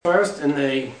First in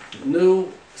a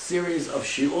new series of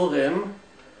shiurim,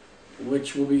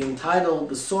 which will be entitled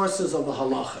The Sources of the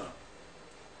Halacha,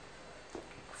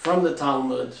 from the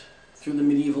Talmud through the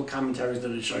medieval commentaries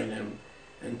of the Rishonim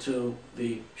and to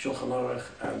the Shulchan Aruch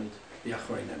and the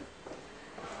Achronim.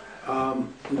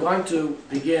 We're going to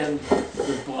begin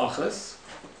with brachas,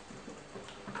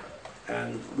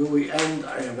 and where we end,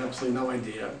 I have absolutely no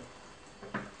idea.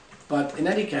 But in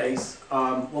any case,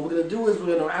 what we're going to do is we're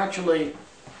going to actually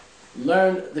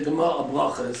learn the Gemara of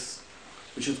brachas,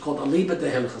 which is called Aliba de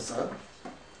Hilchasa.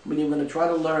 Meaning we're going to try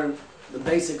to learn the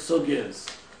basic sugyas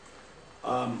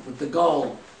with the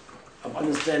goal of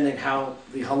understanding how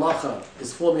the halacha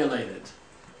is formulated,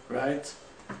 right?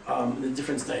 In the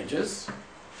different stages,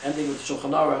 ending with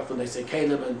Shulchan Aruch, when they say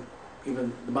Caleb, and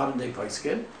even the modern day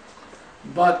Poskim.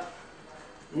 But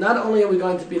not only are we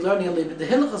going to be learning Aliba de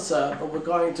Hilchasa, but we're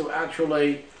going to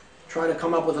actually try to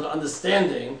come up with an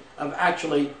understanding of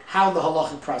actually how the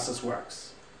halachic process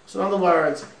works. So in other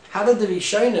words, how did the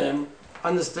Rishonim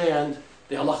understand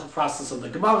the halachic process of the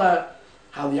Gemara,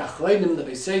 how the Achronim, the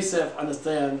Beis Yosef,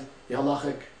 understand the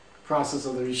halachic process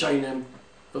of the Rishonim,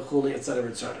 the Chuli, etc.,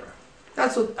 etc.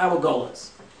 That's what our goal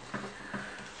is.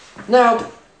 Now,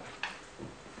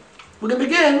 we're going to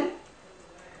begin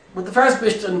with the first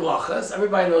Mishnah in Brachas.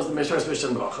 Everybody knows the first Mishnah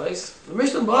in Brachas. The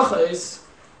Mishnah in Brachas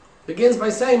begins by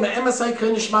saying,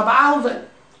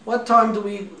 what time do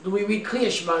we read Kriya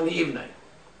Shema in the evening?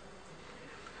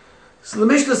 So the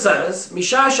Mishnah says, the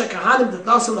time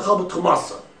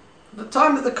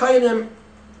that the Kohanim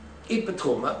eat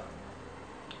Betruma.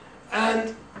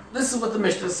 And this is what the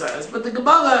Mishnah says, but the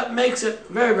Gemara makes it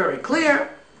very, very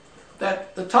clear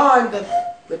that the time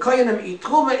that the Kohanim eat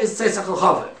Truma is Tzesach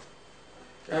L'Chavim.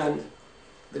 And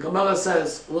the Gemara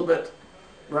says a little bit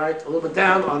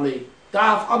down on the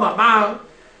Daf Amar Mar,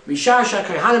 Mishasha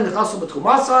Kohanim Nechasu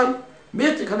Betrumasan,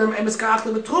 Mir Kohanim Emes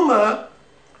Ka'achli Betruma,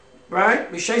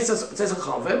 right? Mishasha Tzesach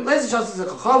L'Chavim, Leizah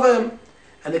Tzesach L'Chavim,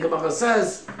 and the Gemara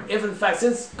says, if in fact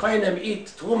since Kohanim eat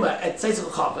Truma at Tzesach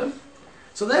L'Chavim,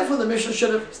 so therefore the Mishnah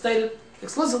should have stated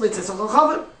explicitly Tzesach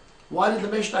L'Chavim. Why did the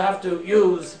Mishnah have to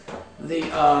use the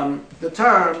term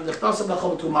Nechasu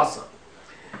Betrumasan?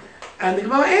 And the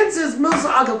Gemara answers, Milsa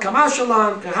Agal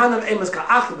Kamashalan, Kahanam Emes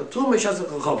Ka'achli Betruma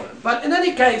Shazak L'Chavim. But in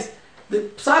any case, the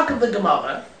psak of the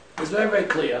Gemara is very, very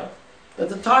clear that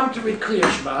the time to read Kriya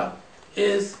Shema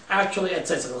is actually at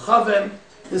Tzesach L'Chavim.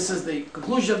 This is the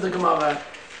conclusion of the Gemara,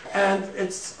 and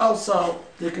it's also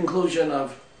the conclusion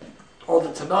of all the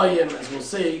Tanoim, as we'll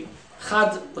see.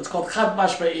 What's called Chad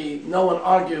Mashma'i, no one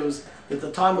argues that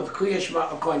the time of Kriya Shema,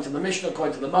 according to the Mishnah,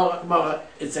 according to the Gemara,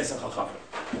 it's Tzesach L'Chavim.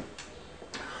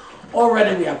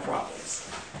 Already we have problems.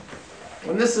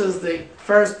 And this is the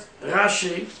first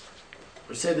Rashi,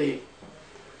 or say the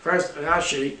first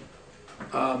Rashi,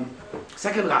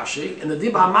 second Rashi, in the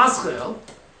Dibah Maschil,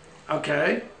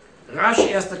 okay,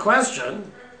 Rashi asked the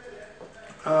question,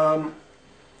 right?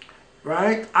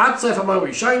 Atzef Amar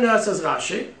Rishona, says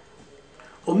Rashi,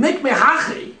 Umik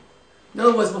Mehachi, in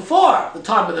other words, before the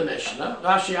time of the Mishnah,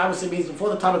 Rashi obviously means before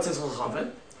the time of Tzesach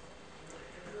L'Chavim,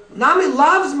 Nami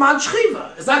loves man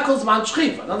shchiva. Is that called man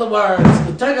shchiva? In other words,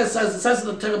 the Torah says, it says in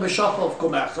the Torah b'shachal of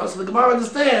Kumecha, so the Gemara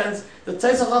understands that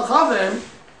Tzesach L'Chavim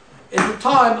is the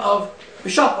time of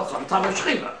b'shachal, the time of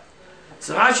shchiva.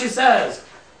 So Rashi says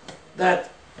that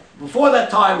before that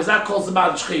time is that called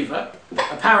man shchiva,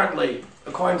 apparently,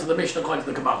 according to the Mishnah, according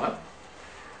to the Gemara.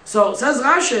 So says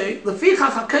Rashi,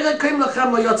 Lefichach hakeret kaim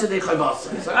lachem lo yotzei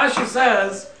chayvasai. So Rashi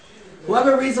says,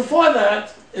 whoever reads before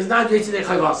that is not yotzei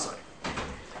chayvasai.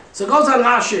 So it goes on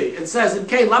Rashi and says, "In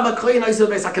Kain lama klein oizel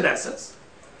beis hakeneses."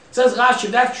 Says Rashi,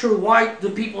 that's true. Why do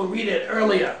people read it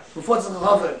earlier before Tzesach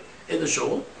L'Chavim in the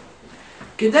shul?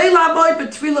 Kidei laboy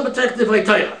betfila b'tek divrei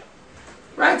Torah.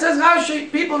 Right? Says Rashi,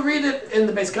 people read it in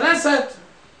the Beis Knesset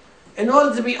in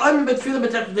order to be on betfila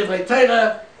b'tek divrei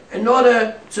Torah, in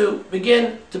order to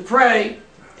begin to pray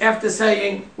after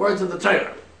saying words of the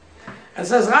Torah. And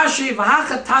says Rashi,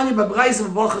 "V'hachat tanya b'brayis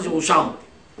v'borchas Yerushalmi."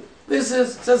 This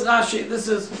is, says Rashi, this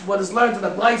is what is learned in the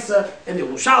Blaisa in the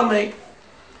Yerushalmi.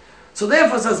 So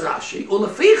therefore, says Rashi,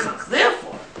 Ulefichach,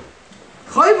 therefore,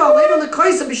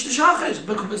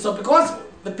 so because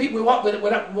the people,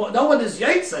 no one is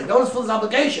Yitzhak, no one is full of his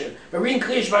obligation, we're reading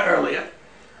Kriya Shema earlier.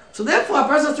 So therefore, a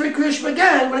person has to read Kriya Shema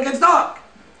again when it gets dark.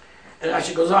 And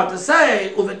Rashi goes on to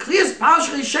say, the Kriya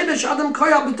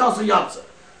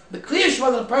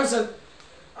Shema that a person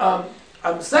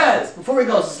says before he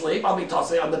goes to sleep, I'll be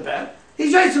tossing on the bed.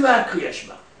 He's just to that Kriya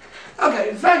Shema. Okay,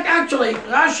 in fact, actually,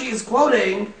 Rashi is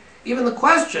quoting even the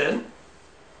question.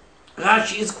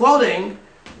 Rashi is quoting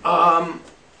the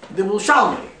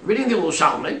Yerushalmi, reading the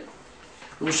Yerushalmi,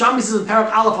 The Yerushalmi says in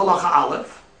Parak Aleph Halacha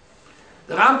Aleph.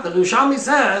 The Yerushalmi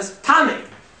says Tani,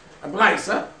 a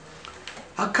brayso.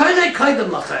 Hakorei koydem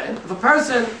lachen. If a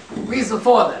person reads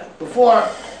before that, before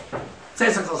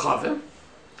Tzeitzach L'Chavim,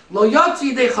 lo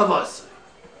yotzi yidei chavos.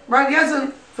 Right? He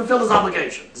hasn't fulfilled his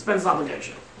obligation, spent his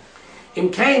obligation. Im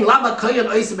kain lama koyed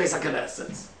oisei beis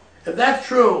haKnesses. If that's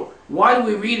true, why do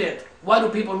we read it? Why do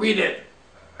people read it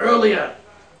earlier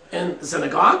in the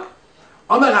synagogue?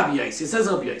 Omer Rabbi Yosi, says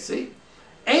Rabbi Yosi,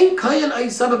 ein koyed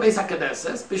oisei beis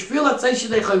haKnesses b'shvil atzei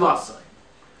shidei chavos.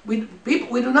 We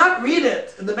do not read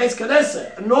it in the Beis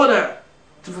Knesset in order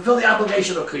to fulfill the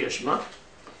obligation of Kriya Shema.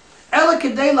 Ela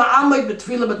kedei la'amod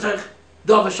b'tefila b'terech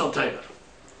davar shel Torah.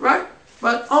 Right?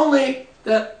 But only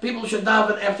that people should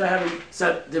daven after having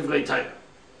said Divrei Torah.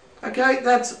 Okay?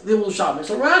 That's the Yerushalmi.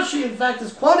 So Rashi, in fact,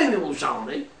 is quoting the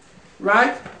Yerushalmi,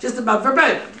 right? Just about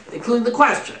verbatim, including the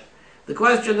question. The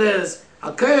question is,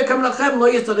 that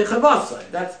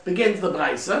begins the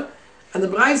Braisa, and the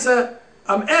Braisa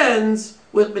ends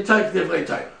with B'Torah Divrei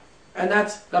Torah. And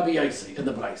that's Rabbi Yosi in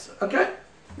the Braisa. Okay?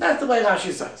 That's the way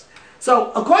Rashi says.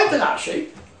 So, according to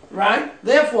Rashi, right,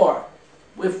 therefore,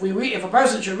 if a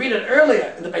person should read it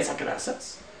earlier in the Beis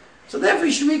HaKnesses, so therefore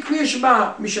he should read Kriya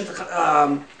Shema, he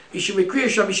should read Kriya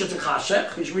Shema Mishat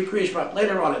Chashech, he should read Kriya Shema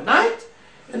later on at night,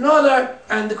 in order,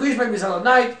 and the Kriya Shema Mishat at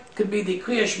night could be the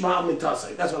Kriya Shema Al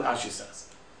Mitasei. That's what Rashi says.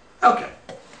 Okay.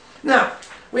 Now,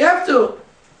 we have to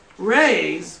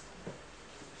raise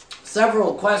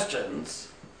several questions.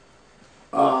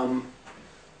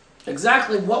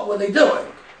 Exactly what were they doing?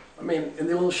 I mean, in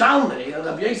the Yerushalmi,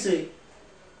 Rabbi Yosi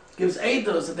gives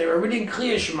eidos that they were reading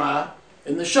Kriya Shema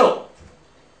in the shul.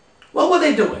 What were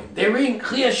they doing? They were reading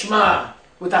Kriya Shema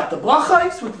without the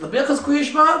brachos, with the birchas Kriya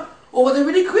Shema, or were they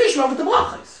reading Kriya Shema with the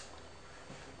brachos?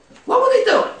 What were they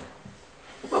doing?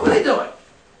 What were they doing?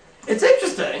 It's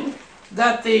interesting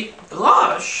that the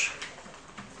Rosh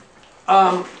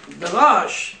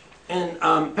in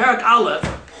Parak Aleph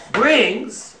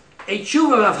brings a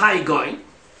tshuva of Ha'igoin,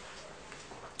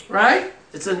 right?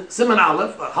 It's in Siman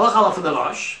Aleph, Halach Aleph for the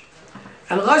Rosh.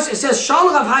 And Rosh, it says, Shal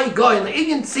Rav Ha'igoin, the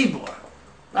Indian Tzibur.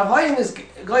 Rav Ha'igoin is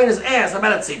going his ass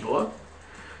about a Tzibur.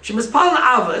 She mispal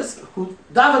Avos, who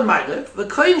daven Ma'ariv,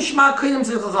 v'koyin Shema koyin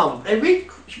Tzidch Chachavim. They read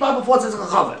Shema before Tzidch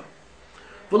Chachavim.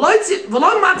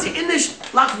 V'lo matzi inish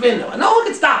lachvinu. And no one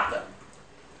can stop them.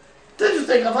 It's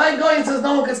interesting, Rav Ha'igoin says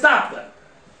no one can stop them.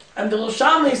 And the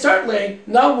Yerushalmi certainly,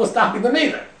 no one was stopping them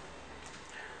either.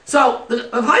 So,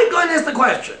 Rav Ha'igoin asked the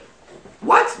question,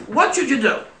 what should you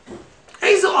do?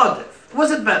 Eizu Odif,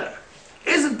 was it better?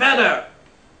 Is it better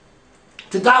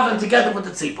to daven together with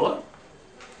the tzipor,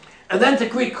 and then to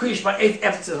read Kriya Shema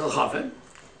after Tzeitzach Chachavim?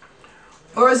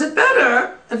 Or is it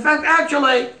better, in fact,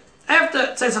 actually,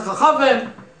 after Tzeitzach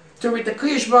Chachavim, to read the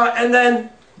Kriya Shema and then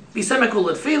be semikul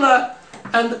l'tefila?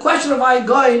 And the question of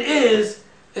Ha'igoin is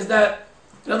that,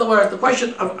 in other words, the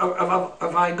question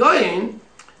of Ha'igoin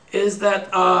is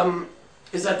that to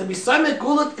be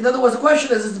semikul. In other words, the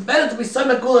question is it better to be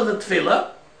semikul the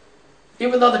tefillah,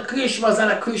 even though the Kriya Shema is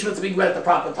not a Kriya Shema to be read at the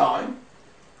proper time?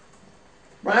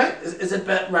 Right? Is it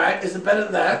right? Is it better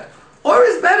than that, or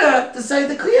is it better to say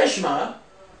the Kriya Shema?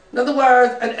 In other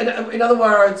words,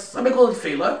 semikul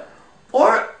tefillah,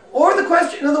 or the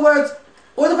question. In other words,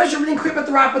 or the question of reading Kriya at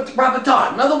the proper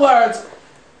time. In other words,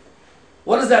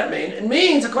 what does that mean? It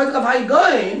means, according to Rav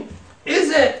Ha'igoin,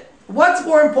 what's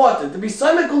more important, to be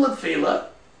semikul tefillah,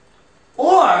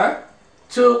 or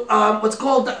to what's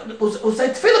called say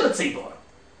tefillah b'tzibur?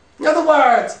 In other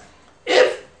words,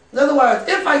 if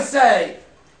I say,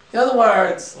 if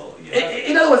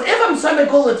I'm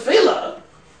semikul tefillah,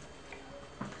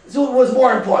 so it was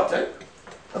more important,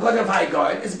 according to Rav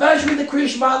Ha'igoin, it's better to read the Kriya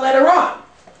Shema later on.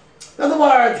 In other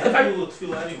words, if I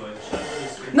tefillah anyway.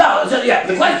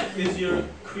 The question is your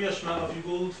Kriya Shema of your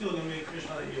Gul Tefillah going to be a Kriya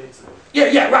Shema that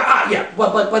you right,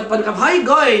 But Rav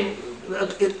Ha'igoin,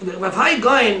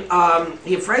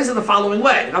 he phrased it the following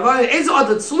way: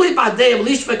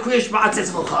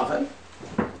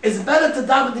 it's better to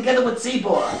daven together with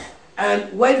tzibor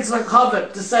and wait until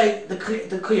Chachavim to say the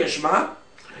Kriya Shema.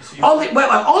 Only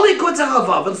good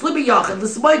Chachavim and Slibi Yachid the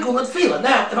semikul l'tefillah.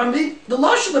 Now, if I'm the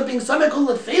lashon of being semikul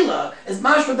l'tefillah is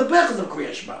mashma the brachas of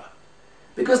Kriya Shema,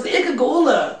 because the Ikar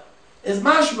Geula is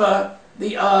mashma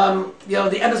the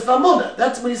Emes Valmuna.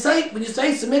 That's when you say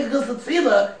semikul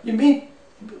l'tefillah, you mean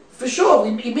for sure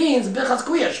he means brachas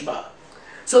Kriya Shema.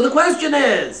 So the question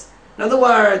is, in other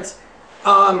words,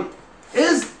 so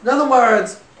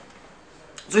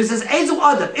he says, Eizu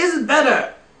Adam, is it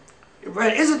better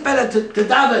to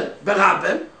daven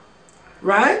berabim,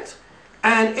 right?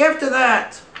 And after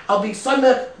that, I'll be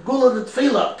samech gula the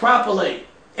tefillah properly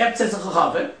after Tzeitzach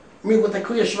Chachavim. with the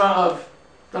Kriya Shema of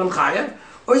that I'm Chayev,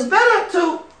 or is it better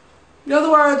to, in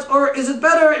other words, or is it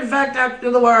better, in fact, in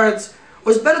other words,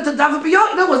 or is it better to daven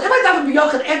b'yochid? In other words, if I daven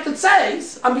b'yochid after it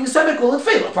says, I'm being semi-cool and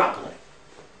feel properly.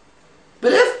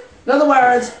 But if, in other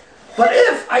words,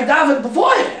 if I daven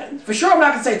beforehand, for sure I'm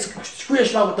not going to say it's Kriya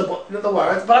Shema with the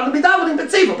words, but I'm going to be davening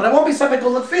b'tziva, but I won't be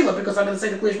semi-cool and feel because I'm going to say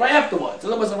the Kriya Shema afterwards. In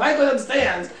other words, if I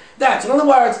understands that, so in other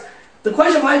words, the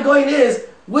question of my going is,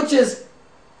 which is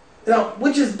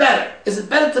better? Is it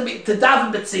better to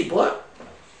daven b'tzibur,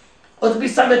 or to be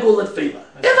samekul l'tefillah?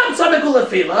 If I'm samekul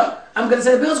l'tefillah, I'm going to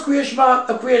say the Bills Kriya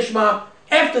Shema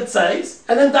after it says,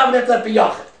 and then daven after that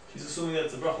b'yachid. He's assuming that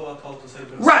it's a bracha to say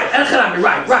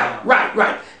right,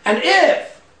 right. And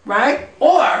if, right,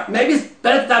 or maybe it's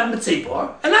better to daven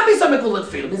b'tzibur, and not be samekul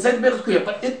l'tefillah, say the Bills Kriya.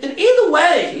 But in either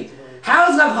way,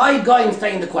 how is Rav Hai going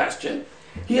staying the question?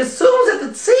 He assumes that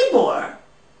the tzibur.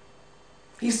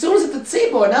 And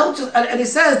he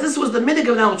says this was the minig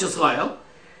of El Yisrael.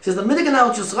 He says the minig of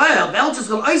El Yisrael, the El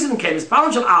Yisrael Eisen came, his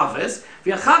parents of Alvis,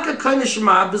 v'yachaka koine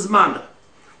shema b'zmana.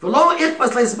 V'lo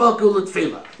itpas le'sbal gul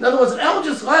l'tfila. In other words, in El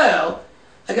Yisrael,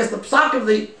 I guess the psak of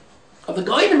the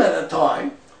Goyim at that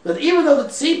time, that even though the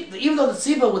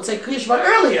tzibur would say Kriya Shema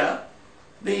earlier,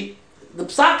 the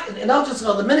psak in El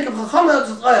Yisrael, the minig of Chacham El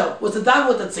Yisrael was to daven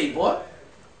with the tzibur.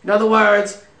 In other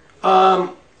words,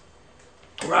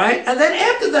 right, and then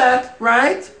after that,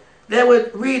 right, they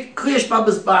would read Kriya Shema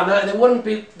b'zmana, and they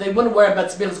wouldn't worry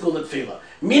about tzibur school at tefillah.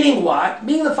 Meaning what?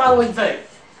 Meaning the following thing: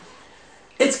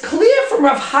 it's clear from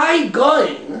Rav Hai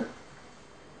Goin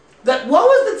that what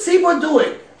was the tzibur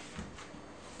doing?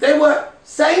 They were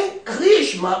saying Kriya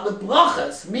Shema with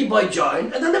brachas, me by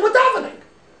join, and then they were davening.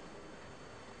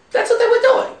 That's what they were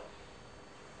doing.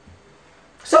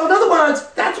 So in other words,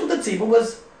 that's what the tzibur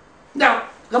was. Now,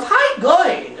 Rav Hai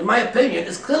Goin, in my opinion,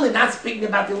 is clearly not speaking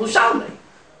about the Yerushalmi.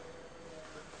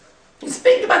 He's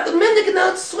speaking about the Mindig and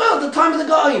the Yisrael at the time of the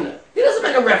Goin. He doesn't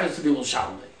make a reference to the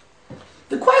Yerushalmi.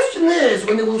 The question is,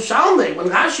 when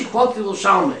Rashi quotes the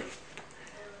Yerushalmi,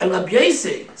 and Rabbi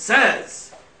Yossi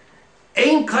says,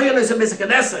 Ein koyon is a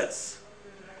misakaneses,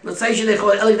 let's say,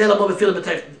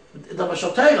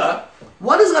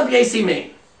 what does Rabbi Yossi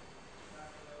mean?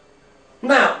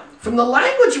 Now, from the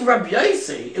language of Rabbi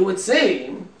Yossi, it would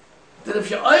seem that if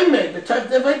you're oimid, the Torah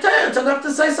Devaitayah, you have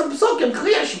to say some psukim,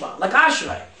 Kriya Shema, like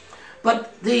Ashrei.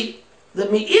 But the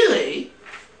Meiri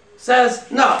says,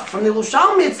 no, from the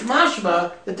Yerushalmi it's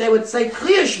mashma that they would say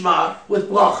Kriya Shema with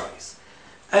brachas.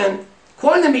 And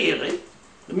according to the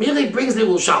Meiri brings the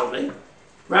Yerushalmi,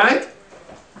 right?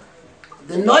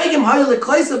 The Noigim Hayel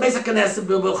Lekoisa Beis HaKnesset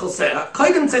B'Chosera,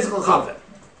 Koidim Tzes Chalchavim.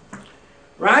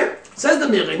 Right? Says the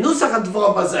Meiri, Nusach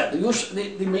HaDvor Bazeh,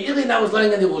 the Meiri now is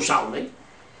learning in the Yerushalmi.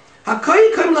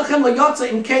 HaKoy Koim Lachem L'Yotze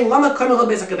Im Kein Lama Koim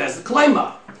L'Beis HaKnesset,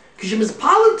 Kloimah, Kishim is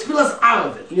Palan Tfilas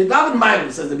Aravit, in Yedavid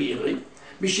Mayrim, says the Meiri,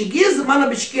 B'Shigir Zemana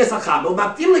B'Shigir Sachab,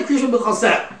 U'Maktim L'Krishim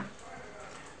B'Chosera.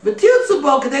 V'Tirtzu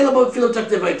Bo Kedei Labo B'Filu Tek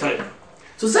Devei Torah.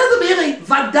 So says the Meiri,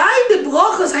 Vadai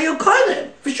B'Brachos Hayo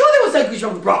Koinem. For sure they will say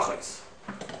Krishim B'Brachos.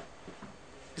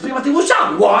 He's speaking about the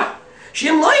Yerushalmi. Why?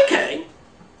 Shem Loikei,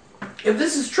 if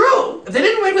this is true, if they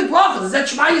didn't read with brachas, it said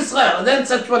Shema Yisrael, and then it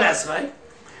said Shemon Esrei,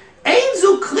 Ein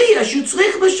zu kriya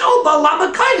shutzrich b'shol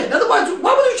ba'lama kainen. In other words,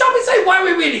 what would the Yerushalmi say? Why are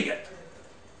we reading it?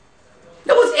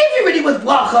 In other words, if you're reading with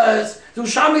brachas, the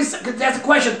Yerushalmi could ask the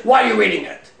question, why are you reading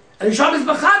it? And the Yerushalmi's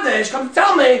b'chadesh come to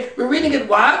tell me, we're reading it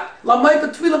what? Lamay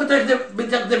b'tfila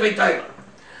b'tech devei Torah.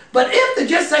 But if they're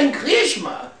just saying Kriya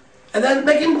Shema, and then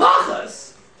making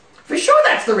brachas, for sure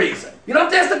that's the reason. You don't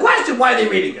have to ask the question, why are they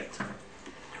reading it?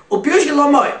 Now,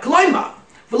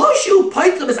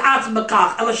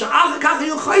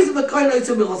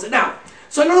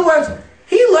 so in other words,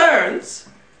 he learns,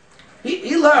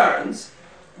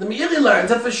 the Meiri learns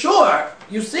that for sure,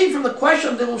 you see from the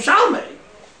question of the Yerushalmi,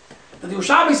 that the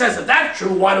Yerushalmi says that that's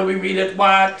true, why do we read it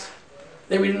what?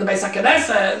 They read it in the Beis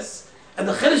HaKnesses, and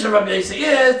the Chiddush of Rabbi Yossi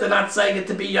is, they're not saying it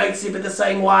to be Yotzi, but they're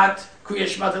saying what? Kriya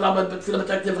Shema T'lamad B'Tfilah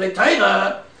B'Tek Divrei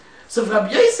Torah. So for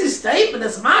Rabbi Yossi's statement,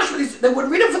 it's mashma, they would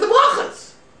read it for the brachas.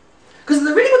 Because if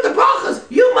they're reading with the brachas,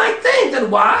 you might think that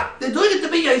what? They're doing it to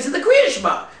be Yossi the Kriya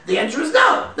Shema. The answer is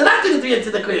no. They're not doing it to be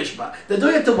Yossi the Kriya Shema. They're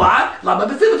doing it to what? Lama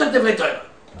B'Tfilah B'Tek Divrei Torah.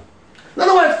 In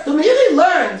other words, the Meiri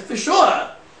learns for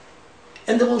sure,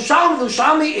 and the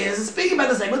Yerushalmi is speaking about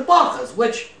the same with brachas,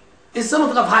 which is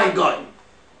similar to Rav Hai Goin.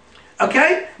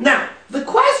 Okay? Now, the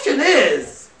question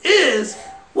is,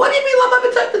 what do you mean Lama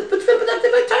B'Tfilah B'Tek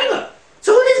Divrei Torah?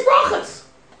 So who needs brachas?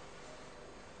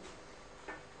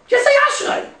 Just say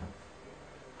Ashrei.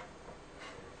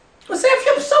 Or say a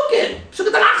few psukim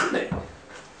derachne.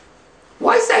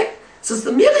 Why say? Since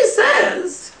the Meiri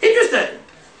says, interesting,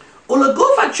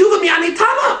 Ulaguf HaTshuva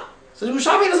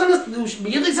doesn't understand.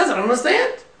 Meiri says, I don't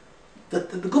understand. The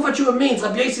Gufat Shuvah means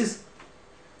Rabbi Yossi's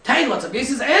Tailot, Rabbi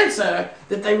Yossi's answer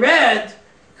that they read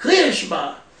Kriya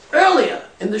Shema earlier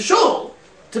in the shul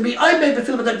to be Oimei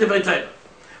Befil B'Tek Divrei Torah.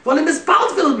 Well, in Mispal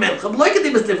Tefillah Mincha,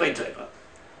 B'Loikedim is Divrei Torah.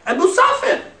 And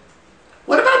Musafim.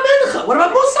 What about Mincha? What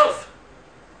about Musaf?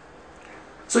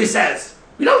 So he says,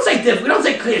 we don't say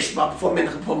Kriya Shema before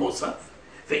Mincha, before Musaf.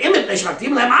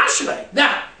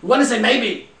 Now, you want to say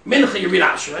maybe Mincha you read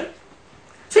Ashrei.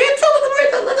 So you told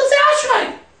them, let them say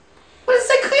Ashrei. What does it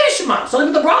say Kriya Shema? So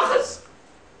even the brachas.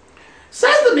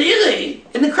 Says the Meiri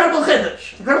in the incredible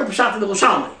Chiddush, incredible Pshat in the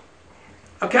Yerushalmi.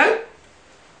 Okay?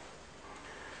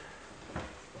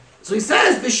 So he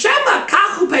says, V'shema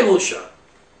kachu perusha.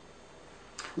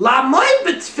 La'moy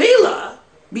b'tfila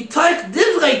mitoich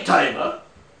divrei Torah.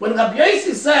 When Rabbi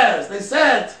Yossi says, they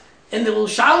said in the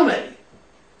Yerushalmi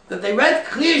that they read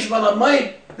Kriya Shema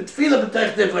la'moy b'tfila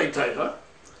mitoich divrei Torah.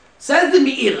 Says the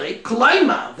Meiri,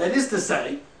 Kloima, that is to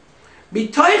say,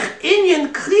 mitoich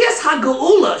inyan kriyas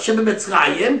ha'geula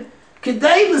shebemitzrayim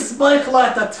kedei l'smoich lo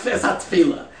et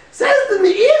atfila. Says the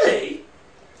Meiri,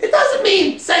 it doesn't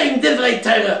mean saying divrei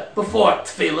Torah before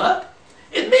tefillah.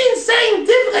 It means saying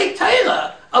divrei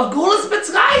Torah of gulas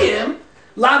mitzrayim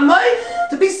la'moy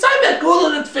to be samet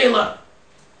gula and tefillah.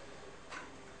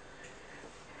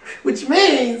 Which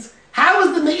means, how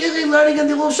is the Meiri learning in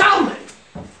the Yerushalmi?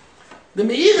 The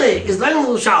Meiri is learning the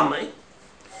Yerushalmi.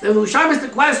 The Yerushalmi is the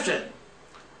question,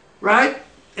 right?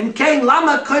 In Kain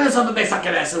Lama Koines of the Beis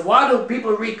HaKnesset. Why do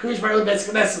people read Kriya Shema in the Beis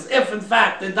HaKnesset if, in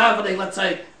fact, they're davening, let's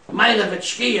say, Ma'alev et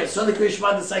Shkia, so the Kriya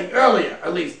Shema is saying earlier,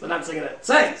 at least, they're not saying it at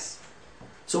says.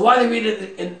 So why they read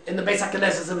it in the Beis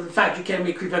HaKnesset, and in fact, you can't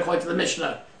read Kriya Shema according to the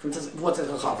Mishnah from what's in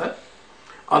the Chafet.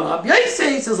 On Rabbi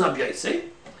Yossi, says Rabbi Yossi,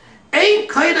 Ein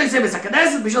Koines of the Beis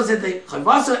HaKnesset, Bishol said the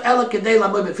Chavasa Ela Kedei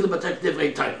Lamoy Befil B'Tek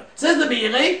Divrei Torah. Says the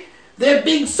Meiri, they're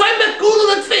being Soimet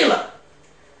Gula and Tefillah.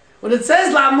 When it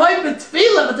says Lamoy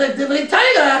B'Tefillah B'Tek Divrei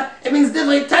Torah, it means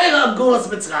Divrei Torah of Gulas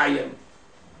Mitzrayim.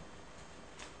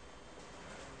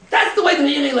 That's the way the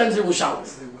Meiri learns in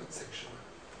Yerushalmi. They weren't saying Shema.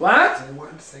 What? They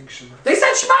weren't saying Shema. They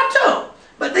said Shema too.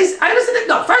 But I understand that.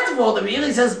 No, first of all, the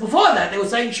Meiri says before that they were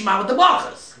saying Shema with the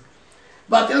brachas.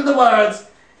 But in other words,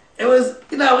 it was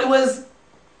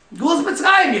Gulas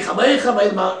Mitzrayim,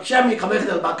 Yichamecha, Shem Yichamecha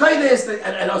Del Bakoides,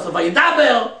 and also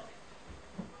Vayidaber.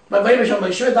 But Vayidaber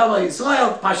Moshe Davar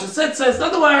Yisrael, Pasha Sitzes. In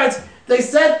other words, they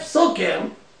said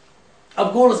psukim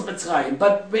of Gulas Mitzrayim.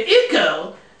 But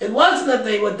Be'ikar, it wasn't that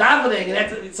they were davening and had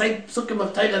to say psukim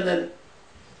of Torah and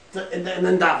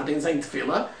then davening and saying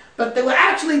tefillah, but they were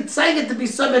actually saying it to be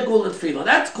Somek Gula Tefillah.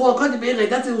 That's called, according to Be'irei,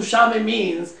 that's what Yerushalmi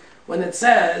means when it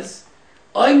says,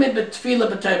 Oimid b'tefillah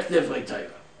b'terek divrei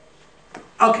Torah.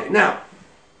 Okay, now,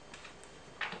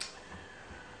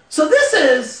 so this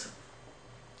is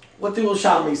what the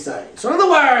Yerushalmi is saying. So in other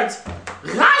words,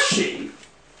 Rashi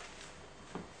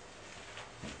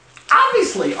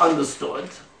obviously understood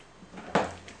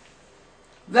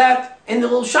that in the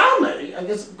Yerushalmi, I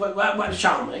guess, what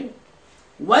Yerushalmi,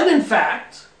 when in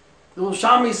fact the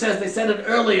Yerushalmi says they said it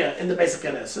earlier in the Beis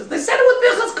HaKnesset, they said it with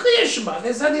Birchas Kriya Shema.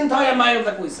 They said the entire Ma'ariv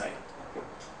like we say it.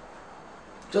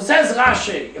 So says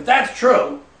Rashi, if that's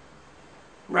true,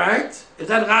 right? If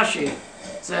that Rashi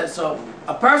says so,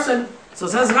 a person. So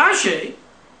says Rashi,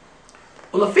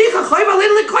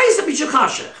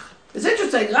 it's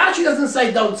interesting. Rashi doesn't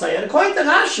say don't say it. According to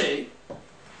Rashi.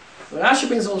 Rashi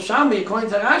brings Yerushalmi, according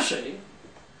to Rashi,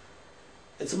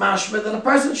 it's mashma that a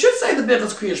person should say the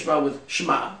Birchas Kriya Shema with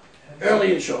Shema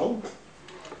early in Shul.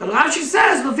 But Rashi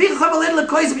says, Rashi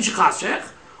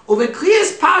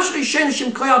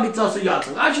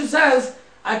says,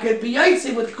 I could be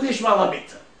Yaitzi with Kriya Shema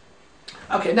Lamita.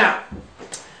 Okay, now,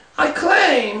 I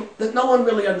claim that no one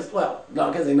really understands, well, no,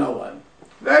 I can't say no one.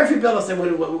 Very few people understand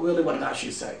really what Rashi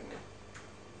is saying.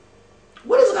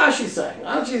 What is Rashi saying?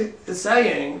 Rashi is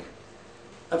saying,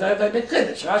 a very big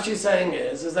chiddush. Rashi is saying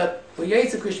is that for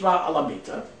Yetzer Krishma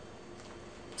Alamita.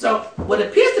 So what it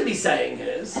appears to be saying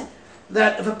is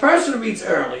that if a person reads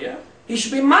earlier, he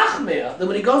should be machmir. That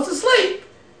when he goes to sleep,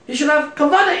 he should have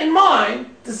kavanah in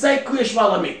mind to say Krishma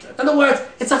Alamita. In other words,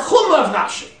 it's a chumrah of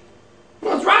Rashi.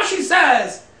 Well, Rashi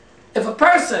says if a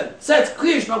person says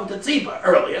Krishma with the tzibah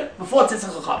earlier before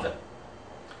Tzitzach HaChavim,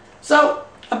 so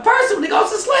a person when he goes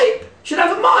to sleep should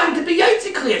have in mind to be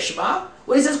Yetzer Krishma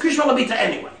when he says Krishma Lamita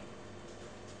anyway.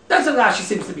 That's what Rashi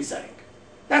seems to be saying.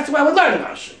 That's the way I would learn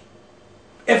Rashi.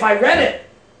 If I read it,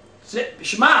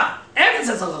 Shema, after it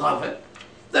says Chachavit,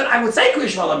 then I would say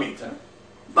Krishma Lamita,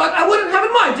 but I wouldn't have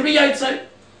in mind to be Yetzer.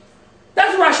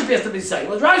 That's what Rashi appears to be saying.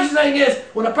 What Rashi is saying is,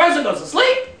 when a person goes to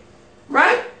sleep,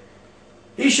 right,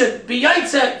 he should be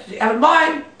Yaitse, have in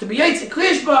mind to be Yaitse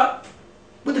Kriyishma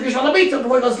with the Kriyishma Lamita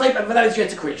before he goes to sleep, and for that he's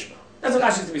Yaitse Kriyishma. That's what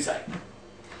Rashi is to be saying.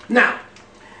 Now,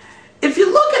 if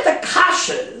you look at the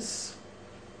kashas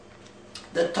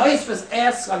that Tosfos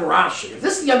asks on Rashi, if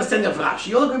this is the understanding of Rashi,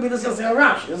 you'll agree with this understanding of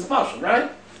Rashi. This is partial,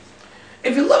 right?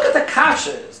 If you look at the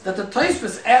kashas that the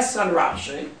Tosfos asks on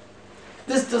Rashi,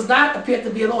 this does not appear to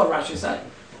be at all what Rashi is saying.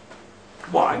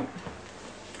 Why?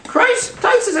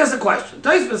 Tosfos asks a question.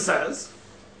 Tosfos says,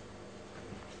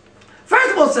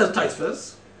 first of all, says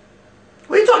Tosfos,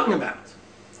 what are you talking about?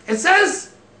 It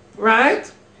says,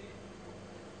 right,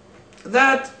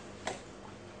 that,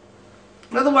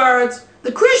 in other words,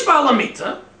 the Kriyishma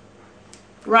Lamita,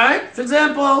 right? For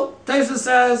example, Tosfos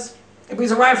says, if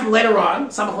he's arrived from later on,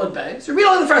 Samachot Bey, so you read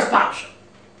only the first parsha.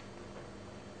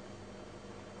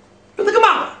 From the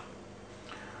Gemara.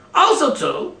 Also,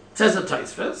 too, says the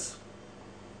Tosfos,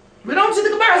 we don't see the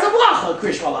Gemara as a Bracha,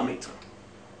 Kriyishma Lamita.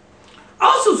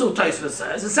 Also, so Tosfos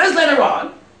says, it says later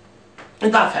on,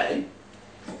 in Daf Hey,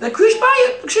 that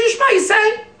Kriyishma is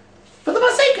saying for the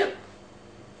Masikin.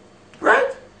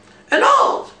 Right? And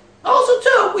also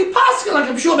too, we pass like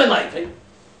a B'shur ben Levi.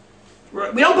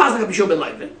 We don't pass like a B'shur ben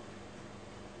Levi.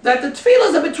 That the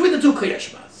tefillahs are between the two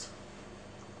Kriyishmas.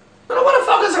 But I want to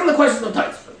focus on the question of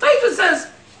Tosfos. Tosfos says,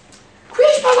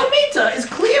 Kriyishma Lamita is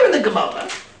clear in the Gemara,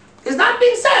 is not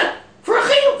being said for a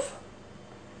chiyuv.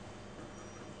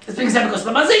 It's being said because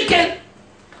of the Mazikin.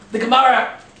 The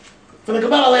Gemara, for the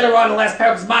Gemara later on, in the last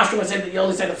paragraph, Mashra would say that you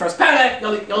only say the first parak, you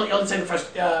only say the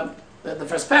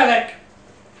first parak.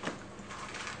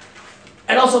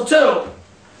 And also too,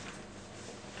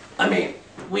 I mean,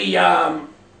 we, in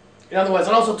other words,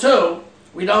 and also too,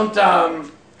 we don't pass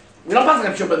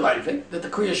like B'shur ben Levi, that the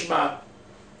Kriyishma,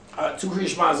 two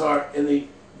Kriyishmas are in the,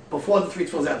 before the three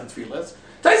tefillahs, after the tefillahs.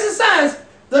 Tosfos says,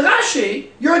 the Rashi,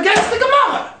 you're against the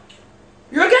Gemara.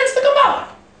 You're against the Gemara.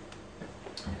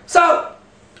 So,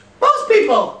 most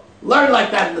people learn like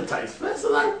that in the Tosfos,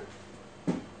 so then,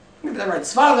 maybe they write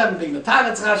Svarim, being the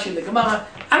Taretz Rashi, and the Gemara.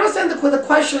 I don't understand where the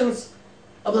questions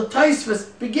of the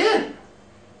Tosfos begin.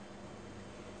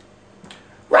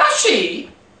 Rashi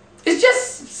is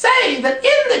just saying that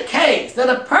in the case that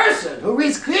a person who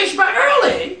reads Kriyishma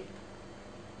early,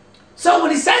 so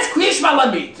when he says Kriyishma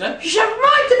Lamita, he should have a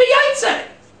mind to be Yaitse.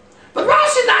 But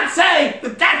Rashi is not saying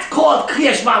that that's called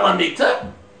Kriyishma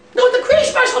Lamita. No, the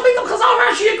Kriyishma Lamita, because all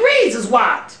Rashi agrees is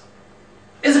what?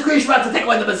 Is a Kriyishma to take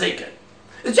away the Mazikin.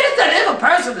 It's just that if a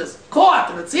person is caught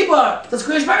in the tzibur does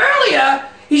Kriyishma earlier,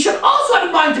 he should also have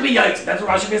in mind to be Yaitse. That's what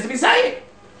Rashi appears to be saying.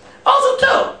 Also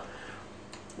too,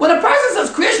 when a person says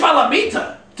Kriyishma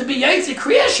Lamita to be Yaitse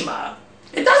Kriyishma,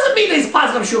 it doesn't mean that he's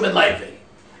positive B'shur ben Levi.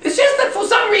 It's just that for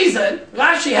some reason,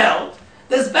 Rashi held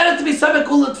that it's better to be Sabek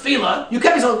Ula Tefillah, you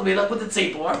can be Sabek Ula with the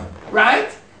tzibur,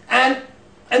 right? And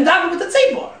daven with the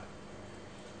tzibur.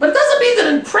 But it doesn't mean that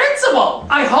in principle,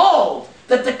 I hold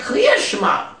that the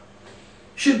Kriyishma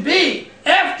should be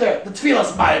after the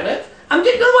Tefillah's Ma'ariv. In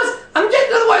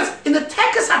other words, in the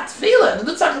Tekas HaTefillah, in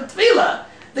the Nutzach HaTefillah,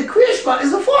 the Kriyishma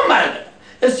is before Ma'ariv.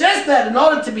 It's just that in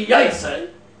order to be Yaitse,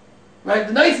 right,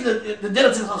 the Din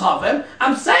of Tzidcha Chavim,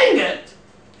 I'm saying it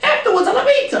afterwards on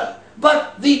Amita.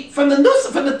 But from the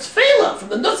Tefillah, from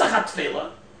the Nutzach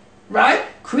HaTefillah, right,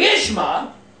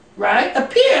 Kriyishma, right,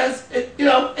 appears,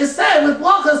 is said with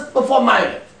blachas before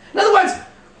Ma'ariv. In other words,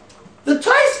 the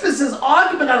Tosfos'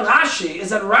 argument on Rashi is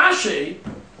that Rashi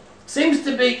seems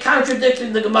to be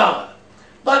contradicting the Gemara.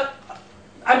 But,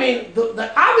 I mean,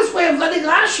 the obvious way of letting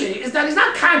Rashi is that he's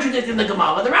not contradicting the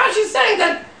Gemara. The Rashi is saying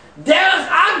that Derech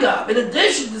Agav, in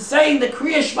addition to saying the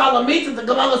Kriyishma Lamita the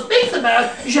Gemara speaks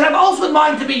about, you should have also in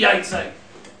mind to be Yaitse.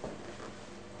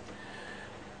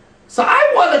 So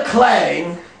I want to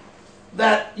claim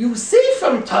that you see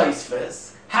from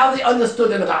Tosfos how they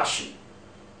understood in Rashi.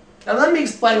 Now let me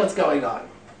explain what's going on.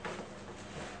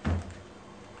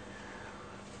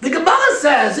 The Gemara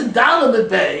says in Dalam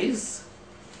Beis,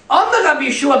 Amar Rabbi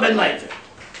Yeshua ben Levi,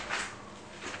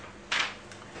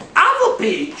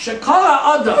 Avapi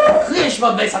shekara adam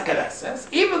kriyishma beis hakeneses,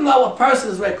 even though a person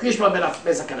is read kriyishma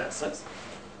beis hakeneses,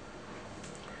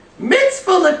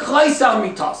 mitzvah lekreisal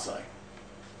mitasai,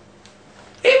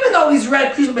 even though he's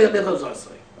read kriyishma beis hakeneses.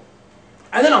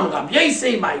 And then Amar Rabbi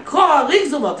Yesi, Ma'ikra,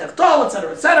 Rigzul, Tertol,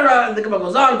 etc., etc., and the Gemara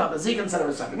goes on about Mazik, etc.,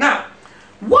 etc. Now,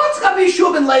 what's Rabbi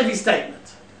Yeshua ben Levi's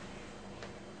statement?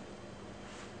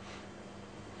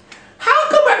 How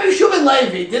come Rabbi Yeshua ben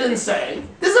Levi didn't say,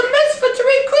 there's a mitzvah to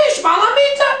read Kriyishma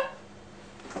Lamita?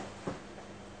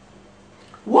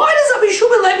 Why does Rabbi Yeshua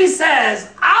ben Levi says,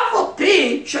 Aval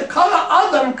Pi Shekara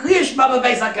Adam Kriyishma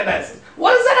Beis HaKnesses?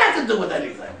 What does that have to do with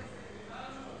anything?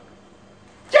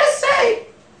 Just say,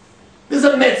 there's a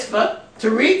a mitzvah to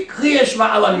read Kriya Shema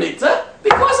al Amita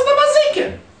because of the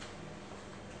mazikin.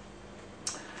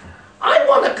 I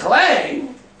want to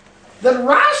claim that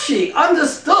Rashi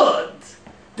understood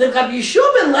that Rabbi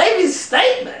Yeshua ben Levi's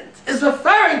statement is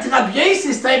referring to Rabbi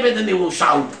Yossi's statement in the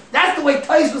Yerushalmi. That's the way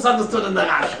Tosfos understood in the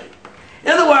Rashi.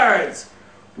 In other words,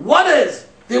 what does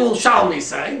the Yerushalmi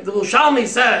say? The Yerushalmi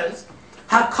says,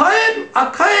 "Hakoyim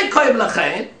koyim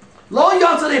lachein lo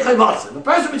yotzei lechayvatzim." The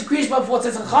person who's Kriya Shema before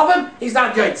Tzitz Chavim, he's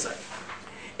not yotzei.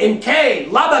 In Cain,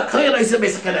 laba koyim oisem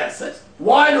beis hakneses.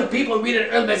 Why do people read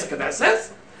it in beis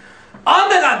hakneses? On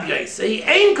the Rabbi Yossi,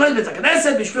 ein koyim beis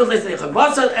hakneses b'shvil leisei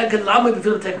lechayvatzim and can lamu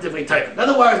b'fil tek divrei Torah. In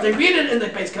other words, they read it in the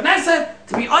beis knesset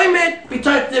to be oimed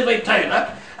b'tok divrei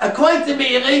Torah, according to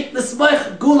Meiri, the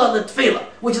smoich gula l'tfila,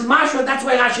 which is mashra. That's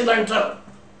why Rashi learned too.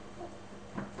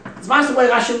 It's mashra why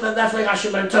Rashi. That's why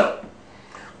Rashi learned too.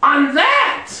 On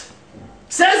that,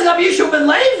 says Rabbi Yeshua ben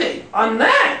Levi. On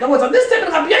that, in other words, on this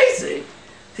statement of Rabbi Yossi,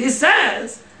 he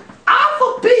says,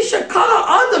 "Afal pisha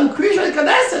kala adam kriya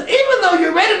knesset." Even though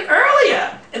you read it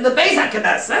earlier in the Beis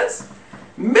HaKnesses,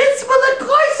 mitzvah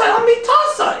lekloisai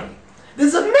hamitasai.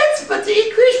 There's a mitzvah to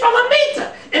eat kriya from a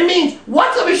mita. It means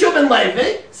what's Rabbi Yeshua ben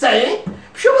Levi saying?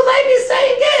 Rabbi Yeshua ben Levi is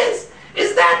saying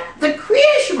is that the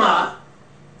kriya shema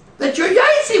that you're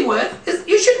yaitzi with is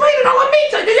you should read it on a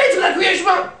mita. You're yaitzi with that kriya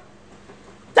shema.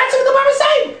 That's what the Gemara is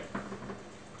saying.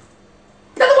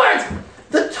 In other words,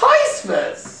 the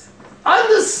Tosfos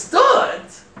understood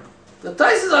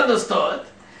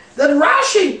that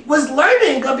Rashi was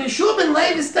learning Rabbi Yeshua ben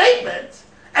Levi's statement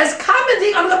as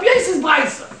commenting on Rabbi Yossi's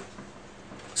brisa.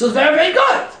 So it's very, very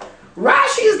good.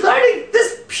 Rashi is learning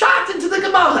this pshat into the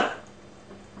Gemara.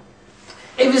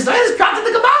 If he's learning this pshat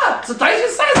into the Gemara, so Tosfos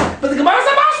says, but the Gemara is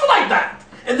not mashma like that.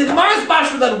 And the Gemara is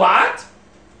mashma then what?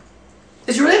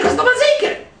 It's really because of the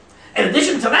mazikin. In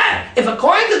addition to that, if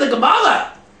according to the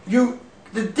Gemara,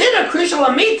 the din of Kriya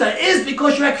Lamita is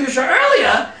because you had Kriya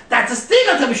earlier, that's a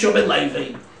stinger to Yeshua ben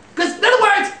Levi. Because, in other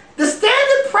words, the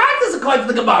standard practice according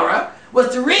to the Gemara was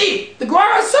to read, the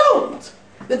Gemara assumed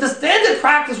that the standard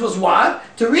practice was what?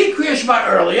 To read Kriya Shema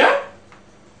earlier,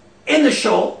 in the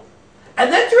shul,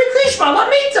 and then to read Kriya Shema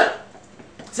Lamita.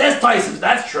 Says Tosfos,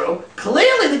 that's true.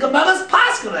 Clearly the Gemara is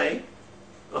paskening,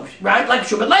 right? Like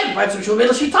Yeshua ben Levi, right? So Yeshua ben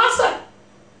Shitasa.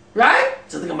 Right?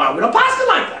 So the Gemara, we don't pasken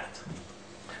like that.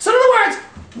 So in other words,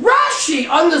 Rashi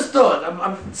understood.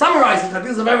 I'm summarizing because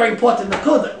this is a very, very important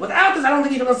nakuda. Without this, I don't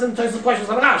think you can listen to some questions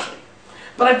on Rashi.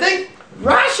 But I think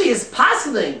Rashi is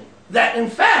positing that, in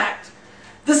fact,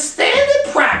 the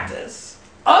standard practice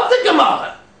of the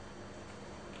Gemara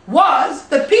was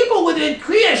that people would read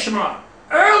Kriya Shema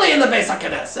early in the Beis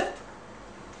HaKnesset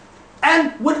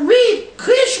and would read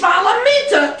Kriya Shema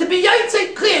Lamita to be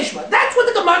Yaitse Kriya Shema. That's what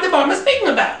the Gemara is speaking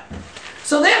about.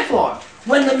 So therefore,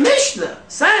 when the Mishnah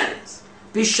says,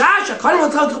 the Mishnah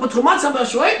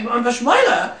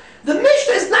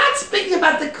is not speaking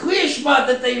about the Kriya Shema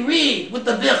that they read with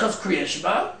the Birchas Kriya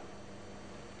Shema.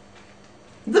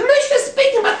 The Mishnah is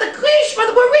speaking about the Kriya Shema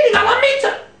that we're reading on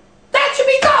Lamita. That should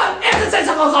be done after the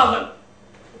Tzitz Chavim.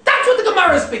 That's what the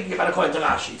Gemara is speaking about according to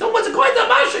Rashi. So what's according to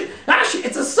Rashi?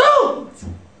 It's assumed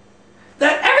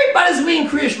that everybody's reading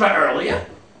Kriya Shema earlier,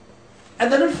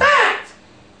 and then in fact,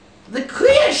 the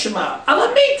Kriya Shema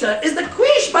Alamita is the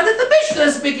Kriya Shema that the Mishnah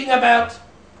is speaking about.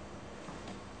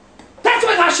 That's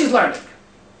what Rashi is learning.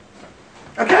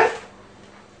 Okay?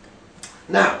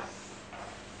 Now,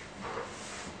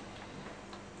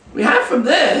 we have from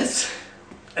this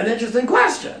an interesting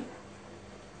question.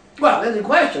 Well, there's a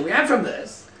question. We have from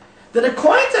this that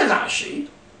according to Rashi,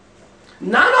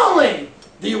 not only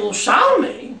the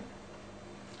Yerushalmi,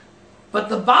 but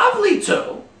the Bavli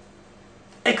too,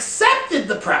 accepted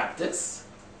the practice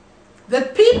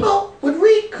that people would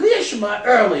read Kriya Shema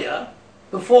earlier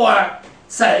before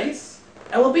Seis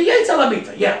and will be Yetzel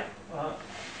Amita. Yeah.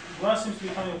 Gemara seems to be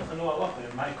coming with a new halacha,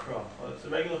 a micro. It's a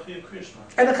regular Kriya Shema.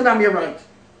 Enochanam, you're right.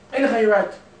 You're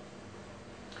right.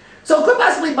 So it could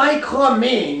possibly Ma'ikra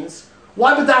means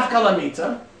why B'dafka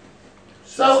Lamita?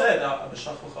 So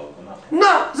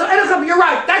no, so Enochanam, you're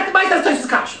right. That might have touched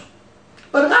kasha.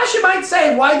 But Rashi might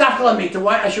say, why Dafka Lamita?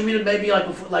 Why I should read it maybe like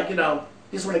before, like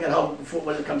just when I get home before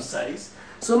when it comes says.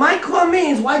 So my Ma'ikra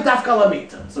means why Dafka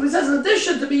Lamita? So he says in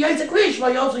addition to be Yaitze Kriya Shema,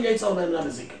 you also Yaitze Lamita and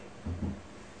Amazikin.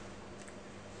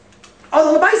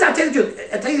 Although the Bais, I'll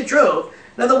tell you the truth.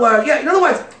 In other words,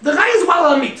 the Rai is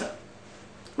Wala Lamita.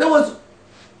 In other words,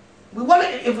 we want to,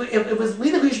 if it was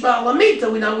Lina Rishma Lamita,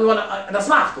 we want an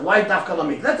Asmachta. Why Dafka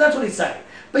Lamita? That's what he's saying.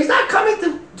 But he's not coming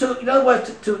to in other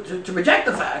words, to reject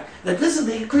the fact that this is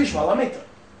the Krishma Lamita.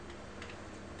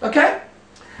 Okay?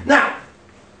 Now,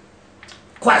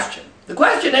 question. The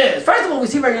question is, first of all, we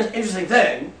see a very interesting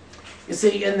thing. You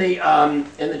see, in the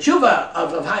tshuva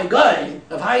of Hai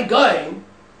Goyim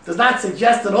does not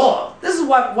suggest at all. This is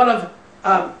what one of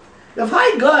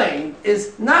Hai Goyim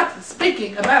is not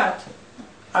speaking about.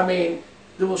 I mean,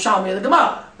 the Yerushalmi and the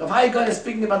Gemara. Rav Hai Goyim is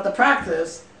speaking about the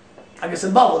practice, I guess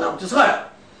in Babel, now Israel.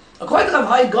 According to Rav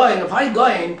Hai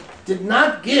Goyim did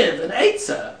not give an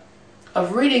eitzah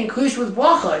of reading Krish with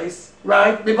brachos,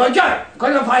 right? According to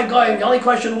Rav Hai Goyim, the only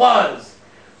question was,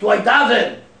 do I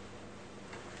daven?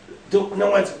 Do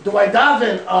I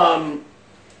daven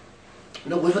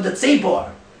with the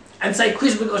tzibor and say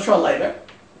Krish with brachos later,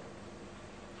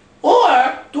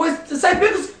 or do I say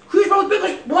Krish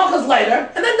with brachos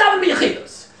later and then daven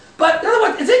b'yechidus? But in other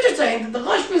words, it's interesting that the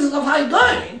Rosh pieces of Hai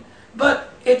Goyim,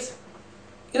 but it's,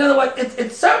 in other words,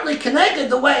 it's certainly connected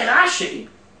the way Rashi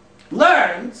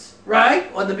learns, right?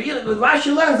 Or the beginning,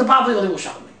 Rashi learns the Bavli or the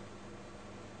Yerushalmi.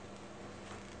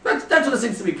 That's what it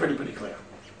seems to be pretty clear.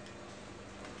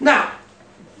 Now,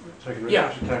 so I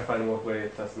should clarify in what way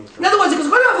it doesn't. In other words, because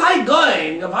according to Rav Hai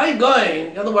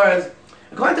Goyim, in other words,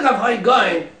 according to Rav Hai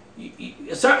Goyim,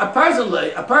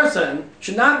 a person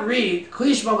should not read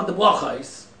Klishma with the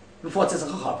brachos before Tzitz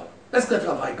HaChavim. That's clear to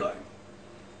Rav Hai Goyim.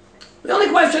 The only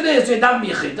question is, do you daven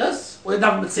b'yechidus or do you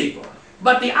daven b'tzibur?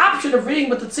 But the option of reading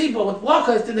with the tzibur with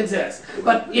brachos didn't exist.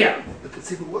 But yeah. But the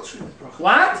tzibur was reading with brachos.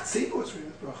 What? The tzibur was reading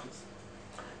with brachos.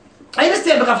 I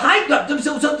understand, but Rav Hai Goyim,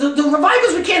 so the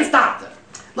revivals we can't stop them.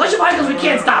 Lush revivals we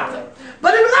can't stop them.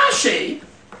 But in Rashi,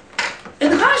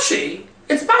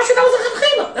 it's Pasha that was a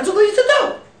chachila. That's what we used to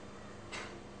do.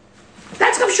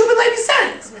 That's what Shuvah Levi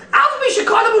says. Alpha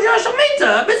Mishakana Mujashal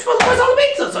Mita, Mitzvah was on the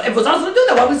Mita. So if it was also to do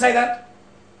that, why would we say that?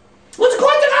 What's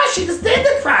according to Rashi, the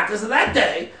standard practice of that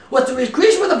day was to read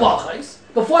Krish with the brachos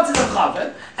before Tzitz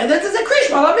HaChavim, and then to say Krish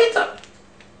Mal Amita.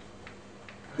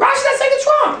 Rashi not saying it's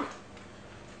wrong.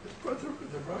 But the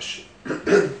Rashi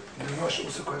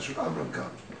also quotes from Amram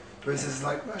Gan, where he says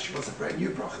like Rashi was a brand new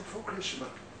bracha before Krishma.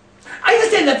 I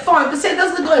understand that fine, but say it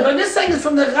doesn't go in. But I'm just saying this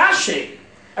from the Rashi,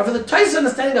 and from the Tai's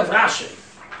understanding of Rashi.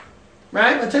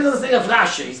 Right? The Tai's understanding of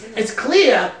Rashi, it's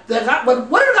clear that, what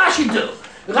did Rashi do?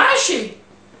 Rashi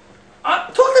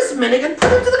took this minig and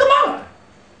put it into the Gemara.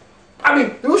 I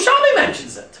mean, the Yerushalmi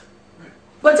mentions it.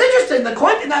 But it's interesting,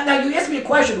 now you asked me a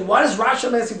question, why does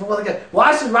Rashi asking for one again?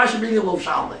 Why should Rashi bring the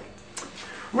Yerushalmi?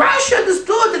 Rashi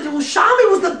understood that the Yerushalmi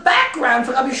was the background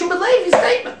for Rabbi Shimon Levi's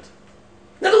statement.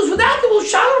 In other words, without the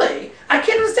Yerushalmi, I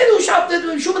can't understand the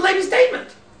Shimon Levi's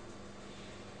statement.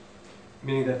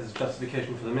 Meaning that there's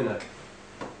justification for the minhag.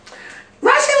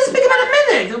 Rashi doesn't speak about a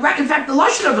minig. In fact, the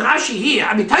lashon of Rashi here,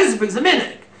 I mean, Taisva brings a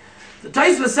minig. The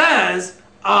Taisva says,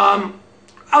 I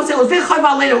would say it was very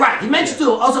chayva later, right? He mentions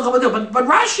too, also chayva, but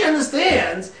Rashi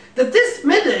understands that this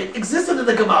minig existed in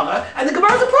the Gemara, and the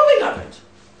Gemara is approving of it.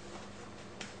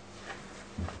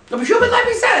 Rabbi Shimon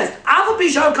Levi says, "Alpha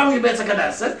Bishon coming to Betzak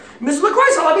Knesset, Mr. McCroy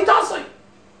shall be tossing."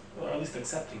 Or at least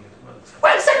accepting it.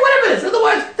 Well, accept whatever it is. In other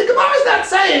words, the Gemara is not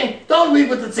saying don't read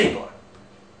with the tzibur.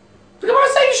 The Gemara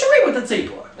is saying you should read with the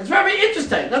tzibur. It's very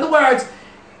interesting. In other words,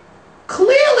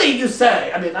 clearly you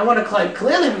say. I mean, I want to claim.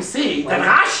 Clearly we see that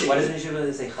Rashi. Why doesn't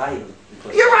Yeshua say Chayiv?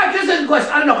 You're right. This is a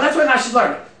question. I don't know. But that's why Rashi's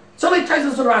learning. So many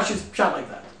times when Rashi's shot like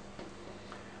that.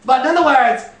 But in other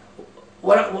words.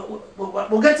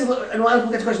 We'll get to the question in a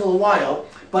little while,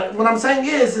 but what I'm saying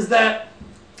is that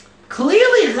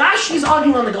clearly Rashi's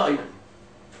arguing on the Goyim.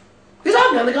 He's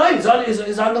arguing on the Goyim. He's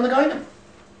arguing on the Goyim.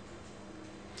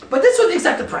 But this was the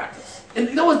accepted practice. And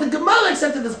in other words, the Gemara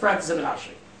accepted this practice in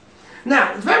Rashi.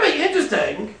 Now, it's very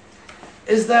interesting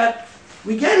is that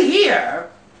we get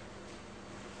here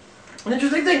an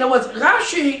interesting thing. In other words,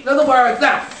 Rashi, in other words,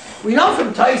 now, we know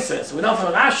from Taisus, we know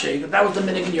from Rashi that was the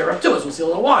minig in Europe too, as we'll see in a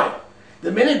little while. The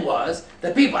minig was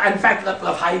that people, in fact,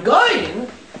 Rav Hai Goyim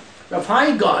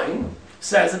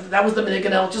says that was the minig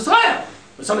in Eretz Yisrael. It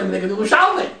was something minig in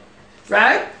Yerushalmi,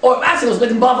 right? Or actually, it was minig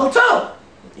in Bavel too.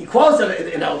 He quotes that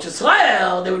in Eretz